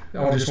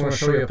I just want to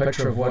show you a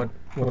picture of what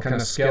kind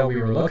of scale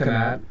we were looking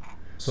at.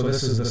 So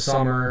this is the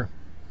summer,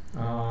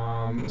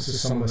 this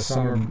is some of the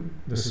summer,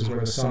 this is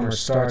where the summer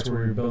starts,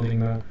 where we were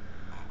building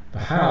the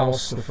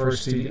house, the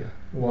first CD,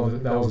 well,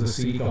 that was the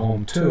CD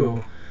home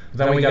too.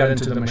 Then we got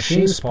into the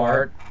machines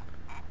part,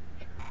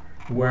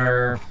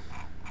 where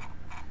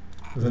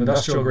the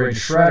industrial grade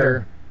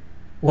shredder,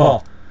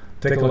 well,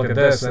 take a look at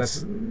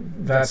this.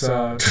 That's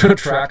a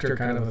tractor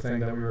kind of a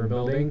thing that we were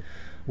building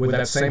with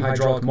that same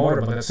hydraulic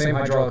motor. But that same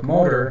hydraulic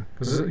motor,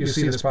 because you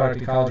see this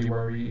product Ecology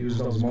where we use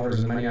those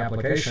motors in many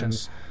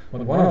applications,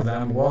 but one of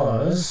them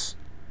was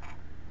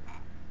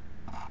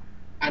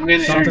something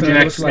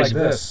that looks like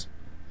this.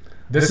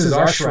 This is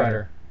our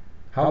shredder.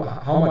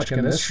 How much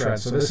can this shred?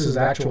 So this is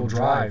the actual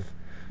drive.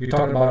 You're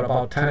talking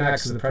about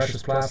 10x of the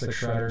precious plastic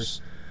shredders.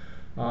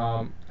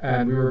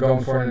 And we were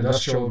going for an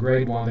industrial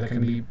grade one that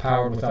can be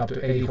powered with up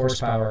to 80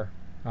 horsepower.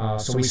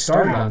 So we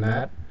started on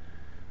that.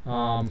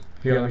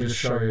 Here, let me just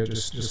show you,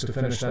 just to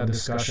finish that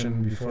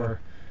discussion before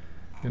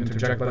I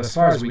interject. But as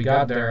far as we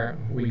got there,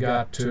 we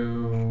got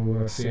to,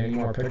 let's see, any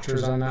more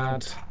pictures on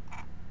that?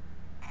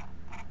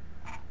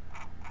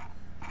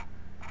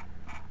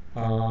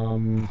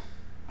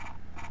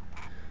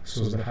 This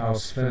was the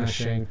house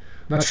finishing.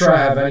 Not sure I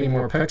have any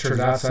more pictures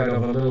outside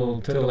of a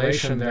little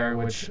titillation there,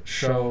 which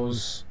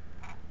shows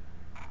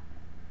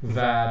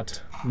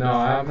that, no,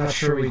 I'm not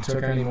sure we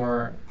took any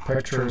more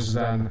pictures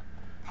than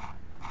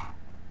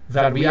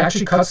that. We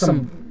actually cut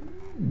some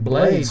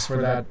blades for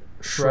that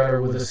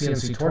shredder with a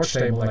CNC torch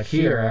table, like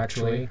here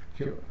actually.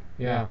 Here,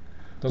 yeah,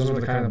 those were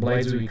the kind of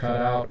blades we cut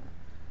out.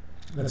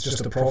 That's just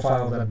a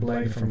profile of that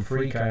blade from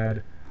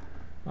FreeCAD.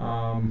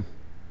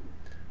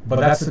 But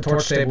that's the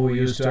torch table we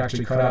used to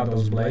actually cut out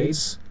those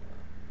blades.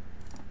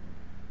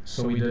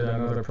 So we did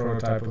another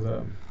prototype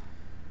with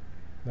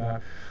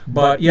that.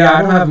 But yeah,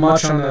 I don't have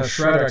much on the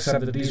shredder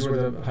except that these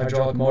were the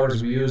hydraulic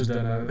motors we used,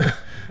 and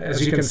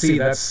as you can see,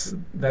 that's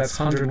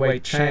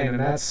 100-weight chain, and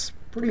that's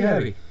pretty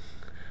heavy.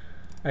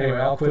 Anyway,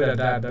 I'll quit at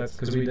that. That's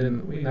because we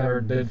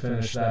never did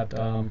finish that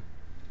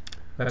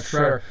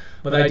shredder.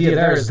 But the idea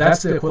there is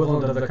that's the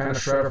equivalent of the kind of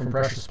shredder from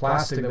precious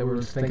plastic that we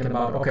were thinking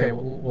about. Okay,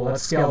 well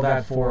let's scale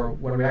that for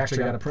when we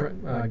actually got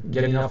to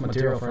get enough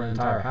material for an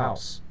entire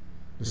house.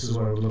 This is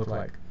what it would look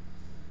like.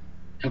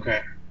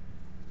 Okay.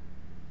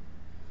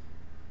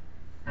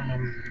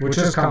 Which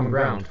is common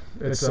ground.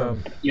 It's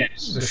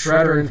yes. The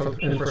shredder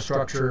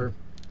infrastructure.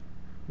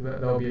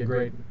 That would be a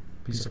great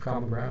piece of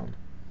common ground.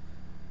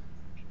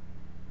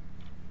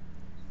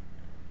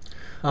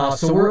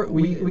 So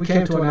we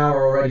came to an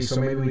hour already, so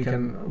maybe we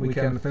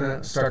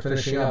can start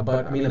finishing up.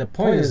 But I mean, the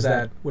point is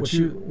that what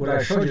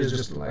I showed you is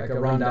just like a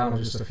rundown of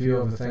just a few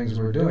of the things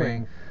we're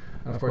doing.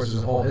 And of course,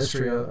 there's a whole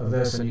history of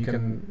this, and you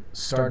can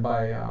start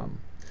by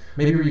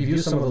maybe review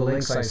some of the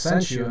links I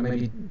sent you, and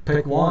maybe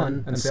pick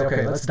one and say,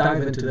 okay, let's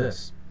dive into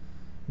this,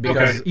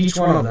 because each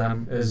one of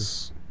them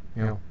is,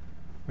 a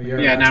year.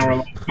 Yeah, an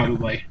hour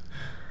probably.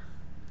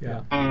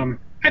 Yeah.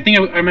 I think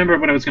I remember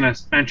what I was going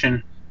to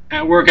mention.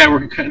 At work, I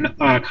work at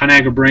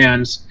Conagra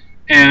Brands,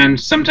 and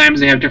sometimes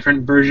they have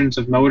different versions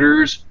of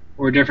motors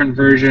or different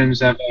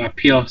versions of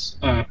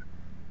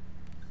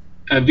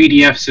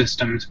VDF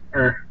systems,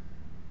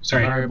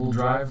 variable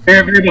drive,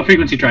 variable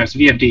frequency drives,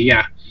 VFD,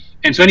 yeah.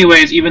 And so,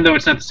 anyways, even though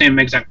it's not the same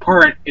exact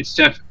part, it's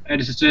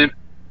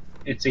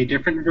a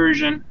different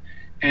version,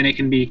 and it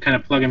can be kind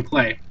of plug and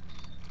play.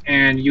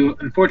 And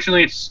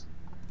unfortunately, it's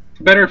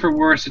for better or for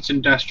worse, it's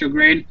industrial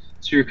grade,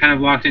 so you're kind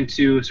of locked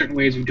into certain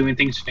ways of doing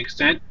things to an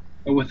extent.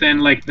 But within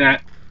like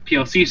that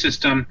PLC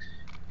system,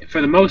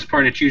 for the most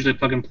part, it's usually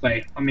plug and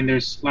play. I mean,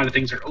 there's a lot of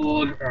things that are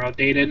old or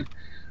outdated,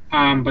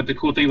 but the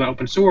cool thing about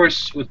open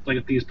source with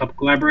like these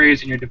public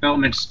libraries and your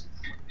developments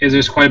is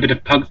there's quite a bit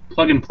of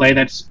plug and play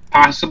that's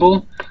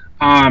possible.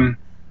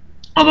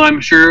 Although I'm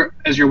sure,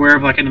 as you're aware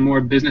of, like in a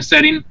more business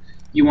setting,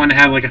 you want to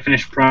have like a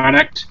finished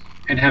product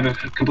and have a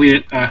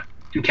completed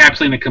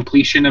encapsulating the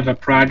completion of a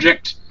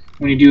project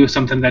when you do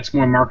something that's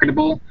more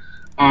marketable.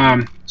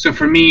 So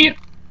for me,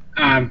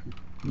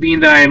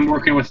 being that I'm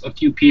working with a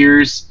few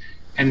peers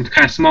and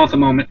kind of small at the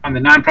moment on the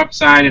nonprofit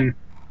side and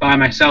by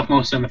myself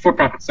mostly on the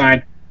for-profit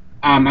side,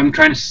 I'm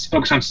trying to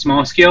focus on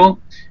small scale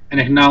and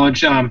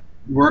acknowledge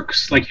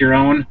works like your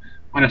own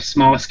on a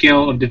small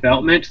scale of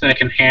development that I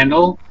can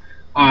handle,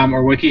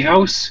 or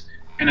WikiHouse.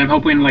 And I'm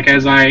hoping, like,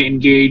 as I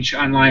engage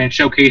online and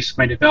showcase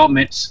my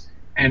developments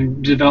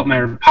and develop my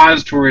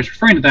repositories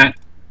referring to that,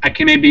 I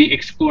can maybe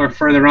explore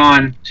further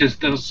on to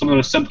some of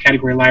those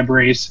subcategory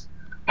libraries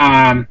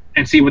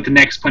and see what the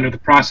next point of the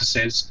process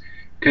is.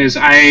 Because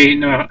I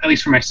know, at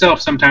least for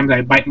myself, sometimes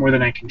I bite more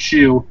than I can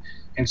chew,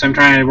 and so I'm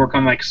trying to work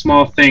on like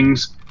small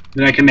things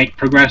that I can make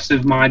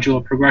progressive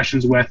modular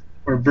progressions with,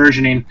 or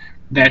versioning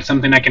that's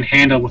something I can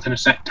handle within a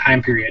set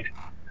time period.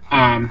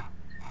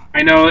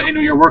 I know in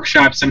your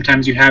workshops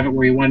sometimes you have it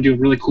where you want to do a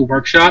really cool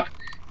workshop,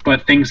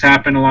 but things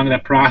happen along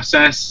that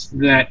process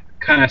that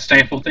kind of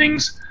stifle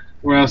things,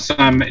 or else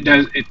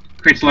it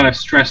creates a lot of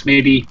stress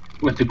maybe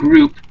with the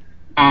group.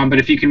 But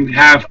if you can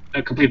have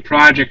a complete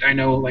project, I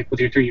know, like with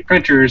your 3D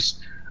printers,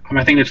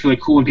 I think that's really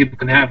cool when people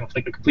can have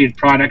like a completed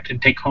product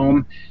and take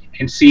home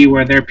and see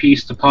where their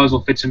piece, the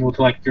puzzle, fits in with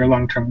like your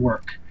long-term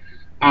work.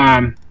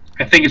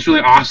 I think it's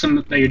really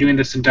awesome that you're doing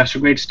this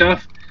industrial grade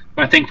stuff,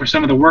 but I think for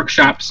some of the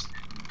workshops,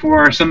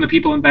 for some of the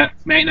people that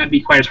might not be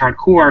quite as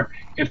hardcore,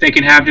 if they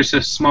can have just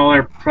a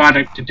smaller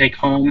product to take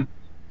home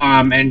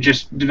and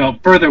just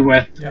develop further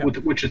with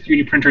which a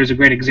 3D printer is a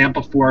great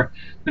example for,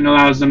 then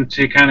allows them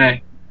to kind of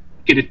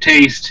get a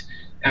taste,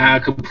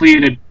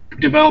 completed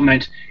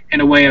development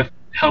in a way of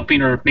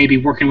helping or maybe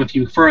working with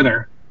you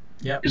further.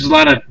 There's a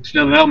lot of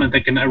development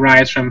that can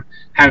arise from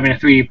having a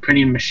 3D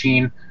printing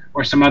machine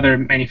or some other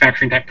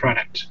manufacturing type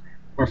product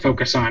or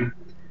focus on.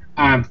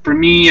 For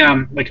me,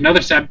 like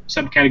another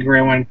subcategory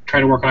I want to try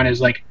to work on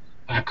is like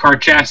car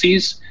chassis.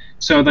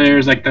 So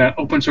there's like the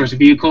open source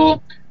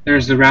vehicle,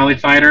 there's the rally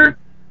fighter,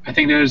 I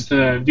think there's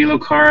the Velo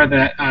car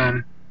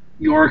that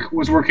York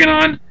was working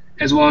on,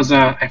 as well as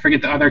I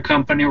forget the other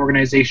company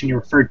organization you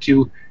referred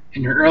to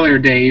in your earlier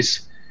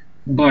days.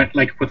 But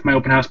like with my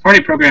open house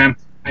party program,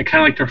 I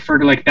kind of like to refer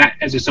to like that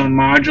as its own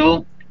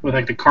module with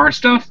like the car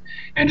stuff,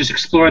 and just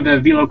explore the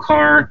Velo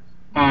car.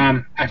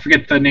 I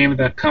forget the name of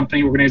the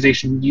company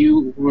organization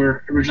you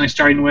were originally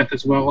starting with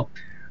as well.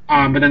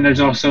 But then there's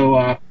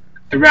also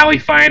the Rally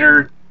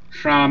Fighter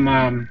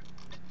from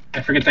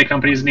I forget that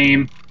company's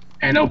name,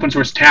 and open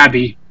source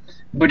Tabby.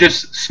 But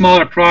just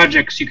smaller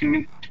projects you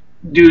can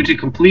do to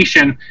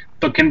completion,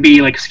 but can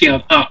be like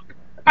scaled up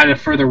at a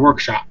further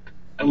workshop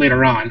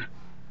later on.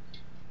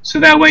 So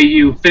that way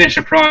you finish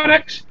a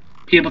product,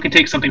 people can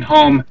take something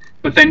home,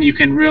 but then you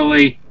can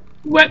really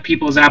whet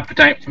people's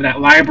appetite for that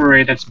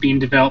library that's being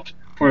developed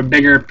for a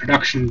bigger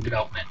production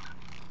development.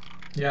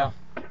 Yeah.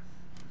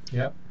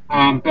 Yep.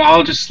 But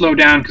I'll just slow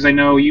down because I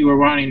know you are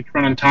wanting to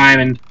run on time,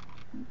 and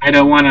I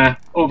don't want to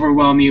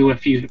overwhelm you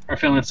if you are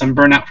feeling some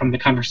burnout from the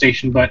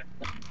conversation, but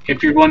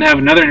if you're going to have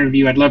another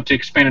interview, I'd love to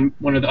expand on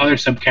one of the other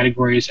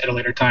subcategories at a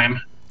later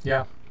time.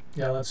 Yeah,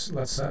 yeah. Let's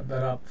set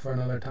that up for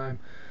another time.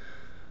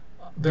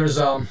 There's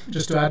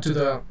just to add to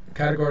the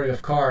category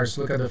of cars.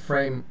 Look at the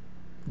frame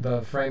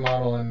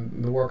model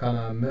and the work on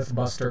a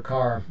Mythbuster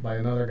car by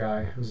another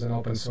guy who's an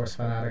open source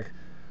fanatic.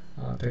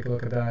 Take a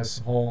look at that. His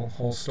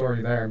whole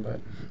story there, but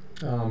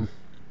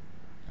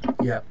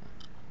yeah.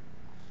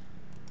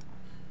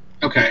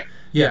 Okay.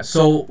 Yeah.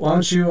 So why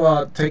don't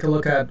you take a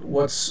look at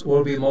what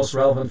will be most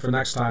relevant for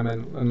next time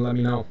and let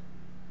me know.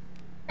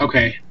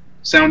 Okay.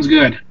 Sounds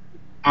good.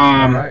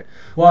 All right.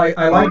 Well,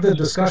 I like the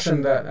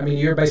discussion that, I mean,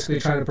 you're basically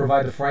trying to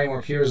provide the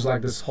framework. Here's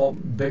like this whole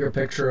bigger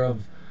picture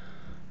of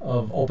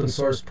open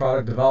source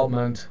product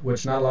development,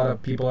 which not a lot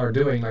of people are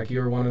doing. Like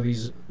you're one of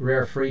these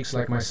rare freaks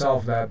like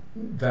myself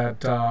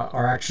that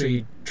are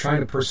actually trying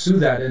to pursue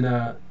that in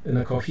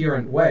a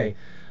coherent way.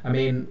 I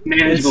mean,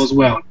 manageable as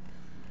well.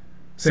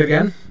 Say it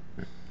again.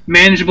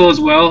 Manageable as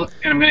well,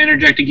 and I'm going to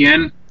interject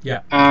again.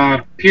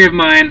 Yeah. Peer of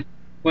mine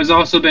was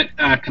also a bit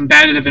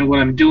combative in what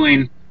I'm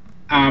doing.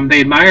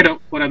 They admired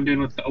what I'm doing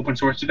with the open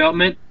source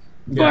development,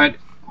 but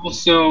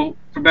also,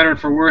 for better or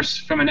for worse,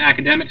 from an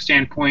academic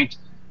standpoint,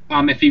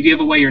 if you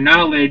give away your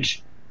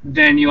knowledge,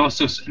 then you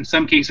also, in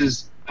some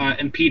cases,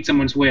 impede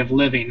someone's way of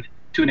living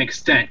to an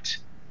extent.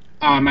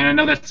 And I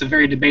know that's a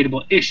very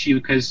debatable issue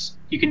because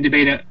you can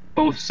debate it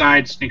both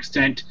sides to an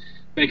extent,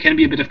 but it can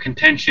be a bit of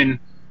contention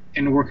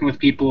in working with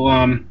people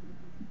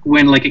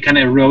when like it kind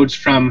of erodes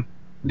from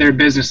their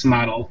business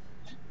model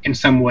in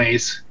some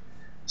ways.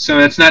 So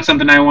that's not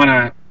something I want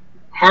to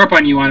harp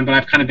on you on, but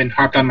I've kind of been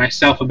harped on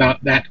myself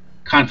about that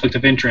conflict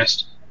of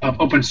interest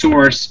of open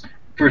source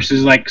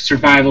versus like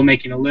survival,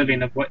 making a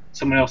living of what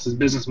someone else's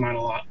business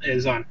model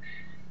is on.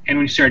 And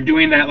when you start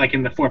doing that, like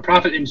in the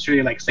for-profit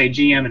industry, like say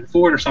GM and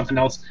Ford or something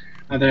else,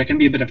 there can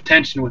be a bit of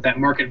tension with that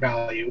market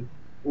value.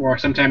 Or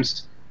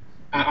sometimes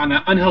on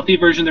the unhealthy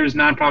version, there's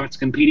nonprofits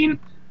competing.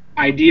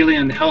 Ideally,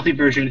 on the healthy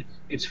version,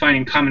 it's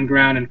finding common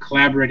ground and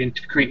collaborating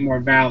to create more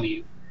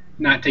value,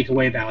 not take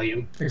away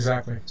value.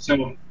 Exactly.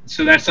 So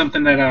that's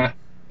something that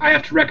I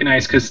have to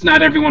recognize because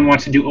not everyone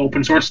wants to do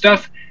open source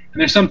stuff, and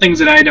there's some things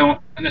that I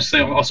don't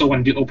necessarily also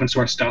want to do open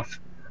source stuff.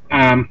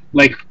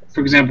 Like,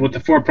 for example, with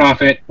the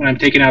for-profit, when I'm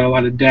taking out a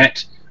lot of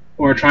debt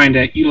or trying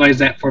to utilize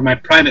that for my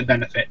private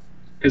benefit,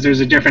 because there's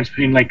a difference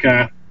between like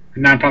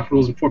nonprofit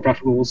rules and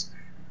for-profit rules.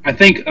 I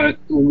think a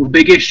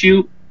big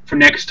issue for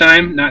next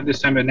time, not this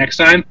time but next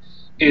time,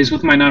 is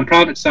with my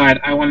nonprofit side,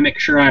 I want to make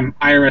sure I'm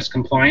IRS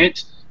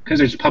compliant because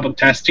there's public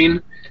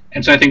testing.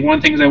 And so I think one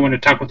of the things I want to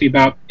talk with you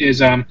about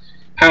is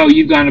how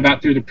you've gone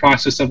about through the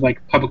process of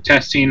like public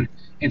testing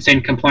and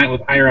staying compliant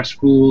with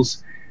IRS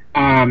rules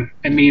and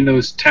meeting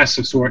those tests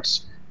of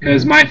sorts.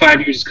 Because my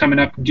 5 years is coming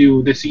up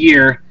due this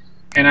year,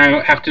 and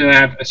I have to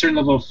have a certain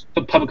level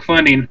of public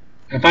funding.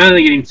 I'm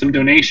finally getting some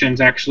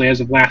donations actually as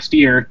of last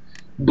year,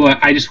 but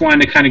I just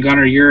wanted to kind of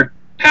garner your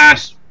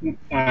past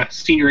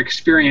senior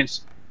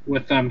experience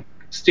with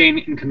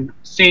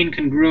staying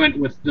congruent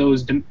with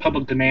those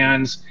public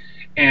demands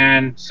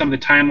and some of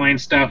the timeline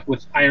stuff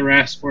with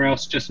IRS or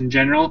else just in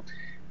general.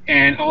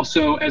 And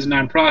also as a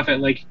nonprofit,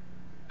 like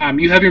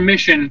you have your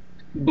mission,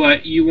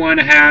 but you want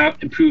to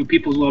improve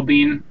people's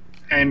well-being,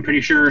 I'm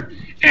pretty sure,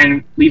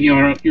 and leave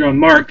your own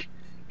mark.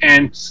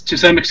 And to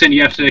some extent,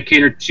 you have to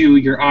cater to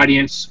your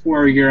audience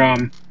or your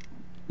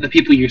the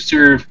people you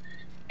serve.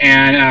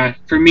 And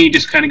for me,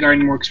 just kind of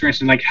garnering more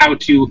experience in like how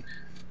to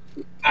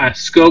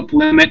scope,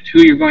 limit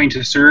who you're going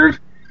to serve,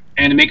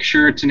 and to make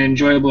sure it's an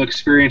enjoyable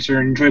experience or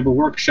an enjoyable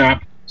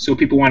workshop, so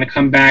people want to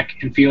come back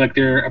and feel like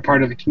they're a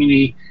part of the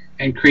community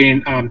and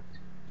creating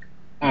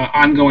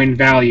ongoing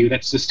value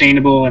that's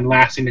sustainable and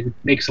lasting and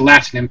makes a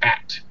lasting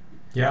impact.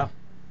 Yeah.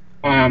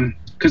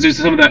 Because there's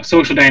some of that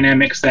social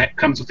dynamics that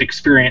comes with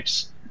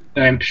experience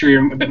that I'm sure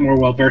you're a bit more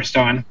well versed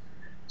on.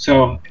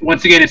 So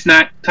once again, it's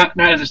not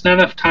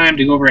enough time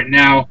to go over it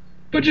now,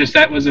 but just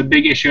that was a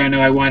big issue I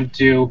know I wanted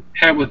to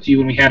have with you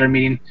when we had our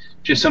meeting.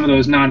 Just some of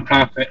those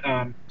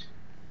nonprofit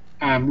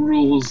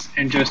rules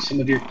and just some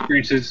of your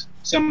experiences,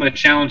 some of the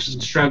challenges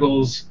and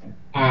struggles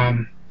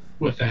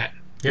with that.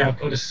 Yeah.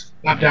 I'll just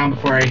stop down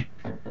before I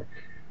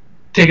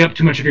take up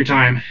too much of your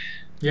time.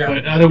 Yeah.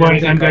 But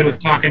otherwise, I'm good with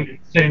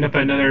setting up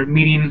another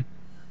meeting,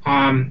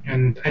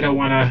 and I don't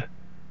want to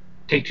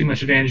take too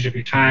much advantage of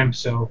your time.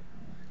 So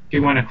if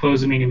you want to close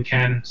the meeting, we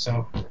can.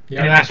 So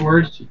any last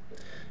words?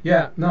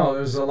 Yeah. No,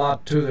 there's a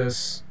lot to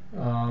this,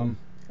 and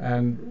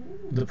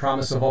the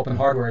promise of open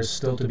hardware is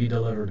still to be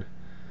delivered.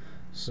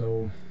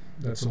 So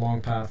that's a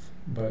long path,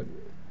 but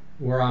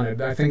we're on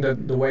it. I think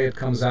that the way it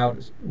comes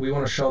out, we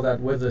want to show that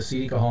with the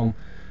CD Home,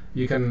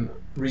 you can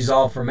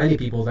resolve for many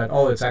people that,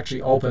 oh, it's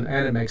actually open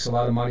and it makes a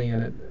lot of money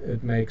and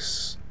it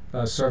makes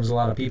serves a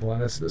lot of people.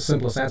 And that's the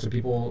simplest answer.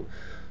 People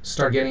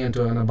start getting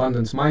into an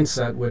abundance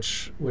mindset,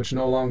 which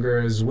no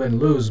longer is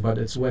win-lose, but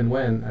it's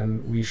win-win,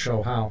 and we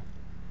show how.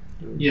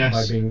 Yes.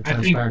 By being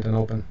transparent and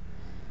open.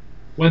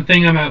 One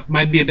thing I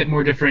might be a bit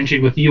more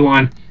differentiated with you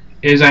on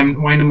is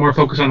I'm wanting to more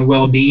focus on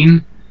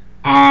well-being.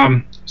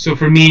 So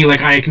for me,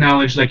 like I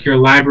acknowledge like your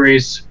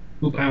libraries.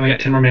 Oop, I only got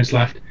 10 more minutes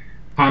left.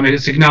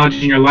 It's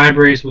acknowledging your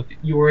libraries with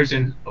yours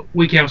and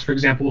WikiHouse, for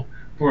example,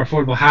 for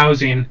affordable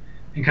housing,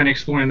 and kind of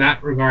exploring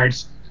that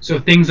regards. So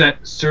things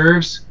that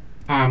serves,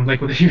 like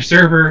with your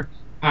server,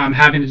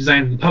 having the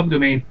design in the public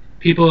domain,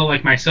 people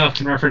like myself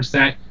can reference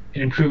that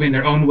in improving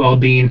their own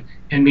well-being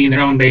and meeting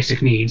their own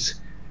basic needs.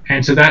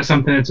 And so that's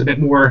something that's a bit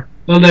more,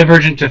 a little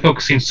divergent to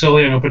focusing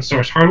solely on open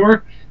source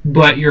hardware,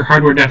 but your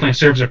hardware definitely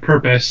serves a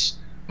purpose.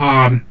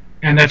 And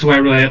that's what I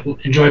really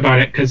enjoy about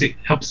it, because it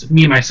helps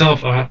me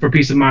myself for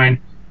peace of mind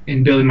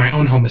in building my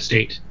own home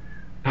estate.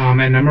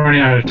 And I'm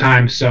running out of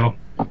time, so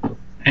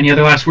any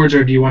other last words,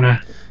 or do you want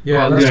to?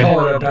 Yeah, let's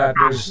call it at that.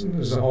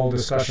 There's a whole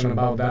discussion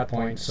about that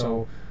point,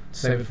 so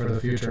save it for the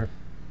future.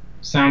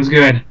 Sounds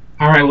good.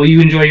 All right, well,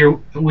 you enjoy your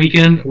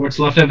weekend, or what's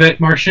left of it,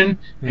 Marcin,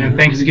 and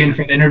thanks again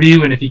for the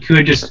interview. And if you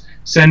could just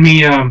send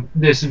me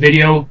this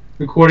video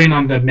recording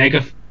on the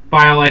mega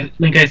file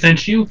link I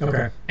sent you,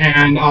 okay,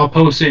 and I'll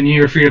post it, and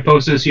you're free to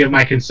post this. You have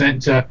my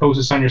consent to post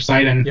this on your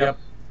site, and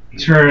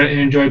it's for an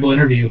enjoyable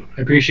interview.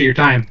 I appreciate your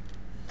time.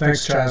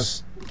 Thanks,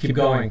 Chas. Keep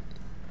going.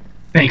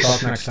 Thanks.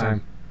 Talk next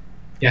time.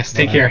 Yes,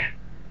 take care.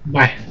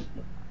 Bye.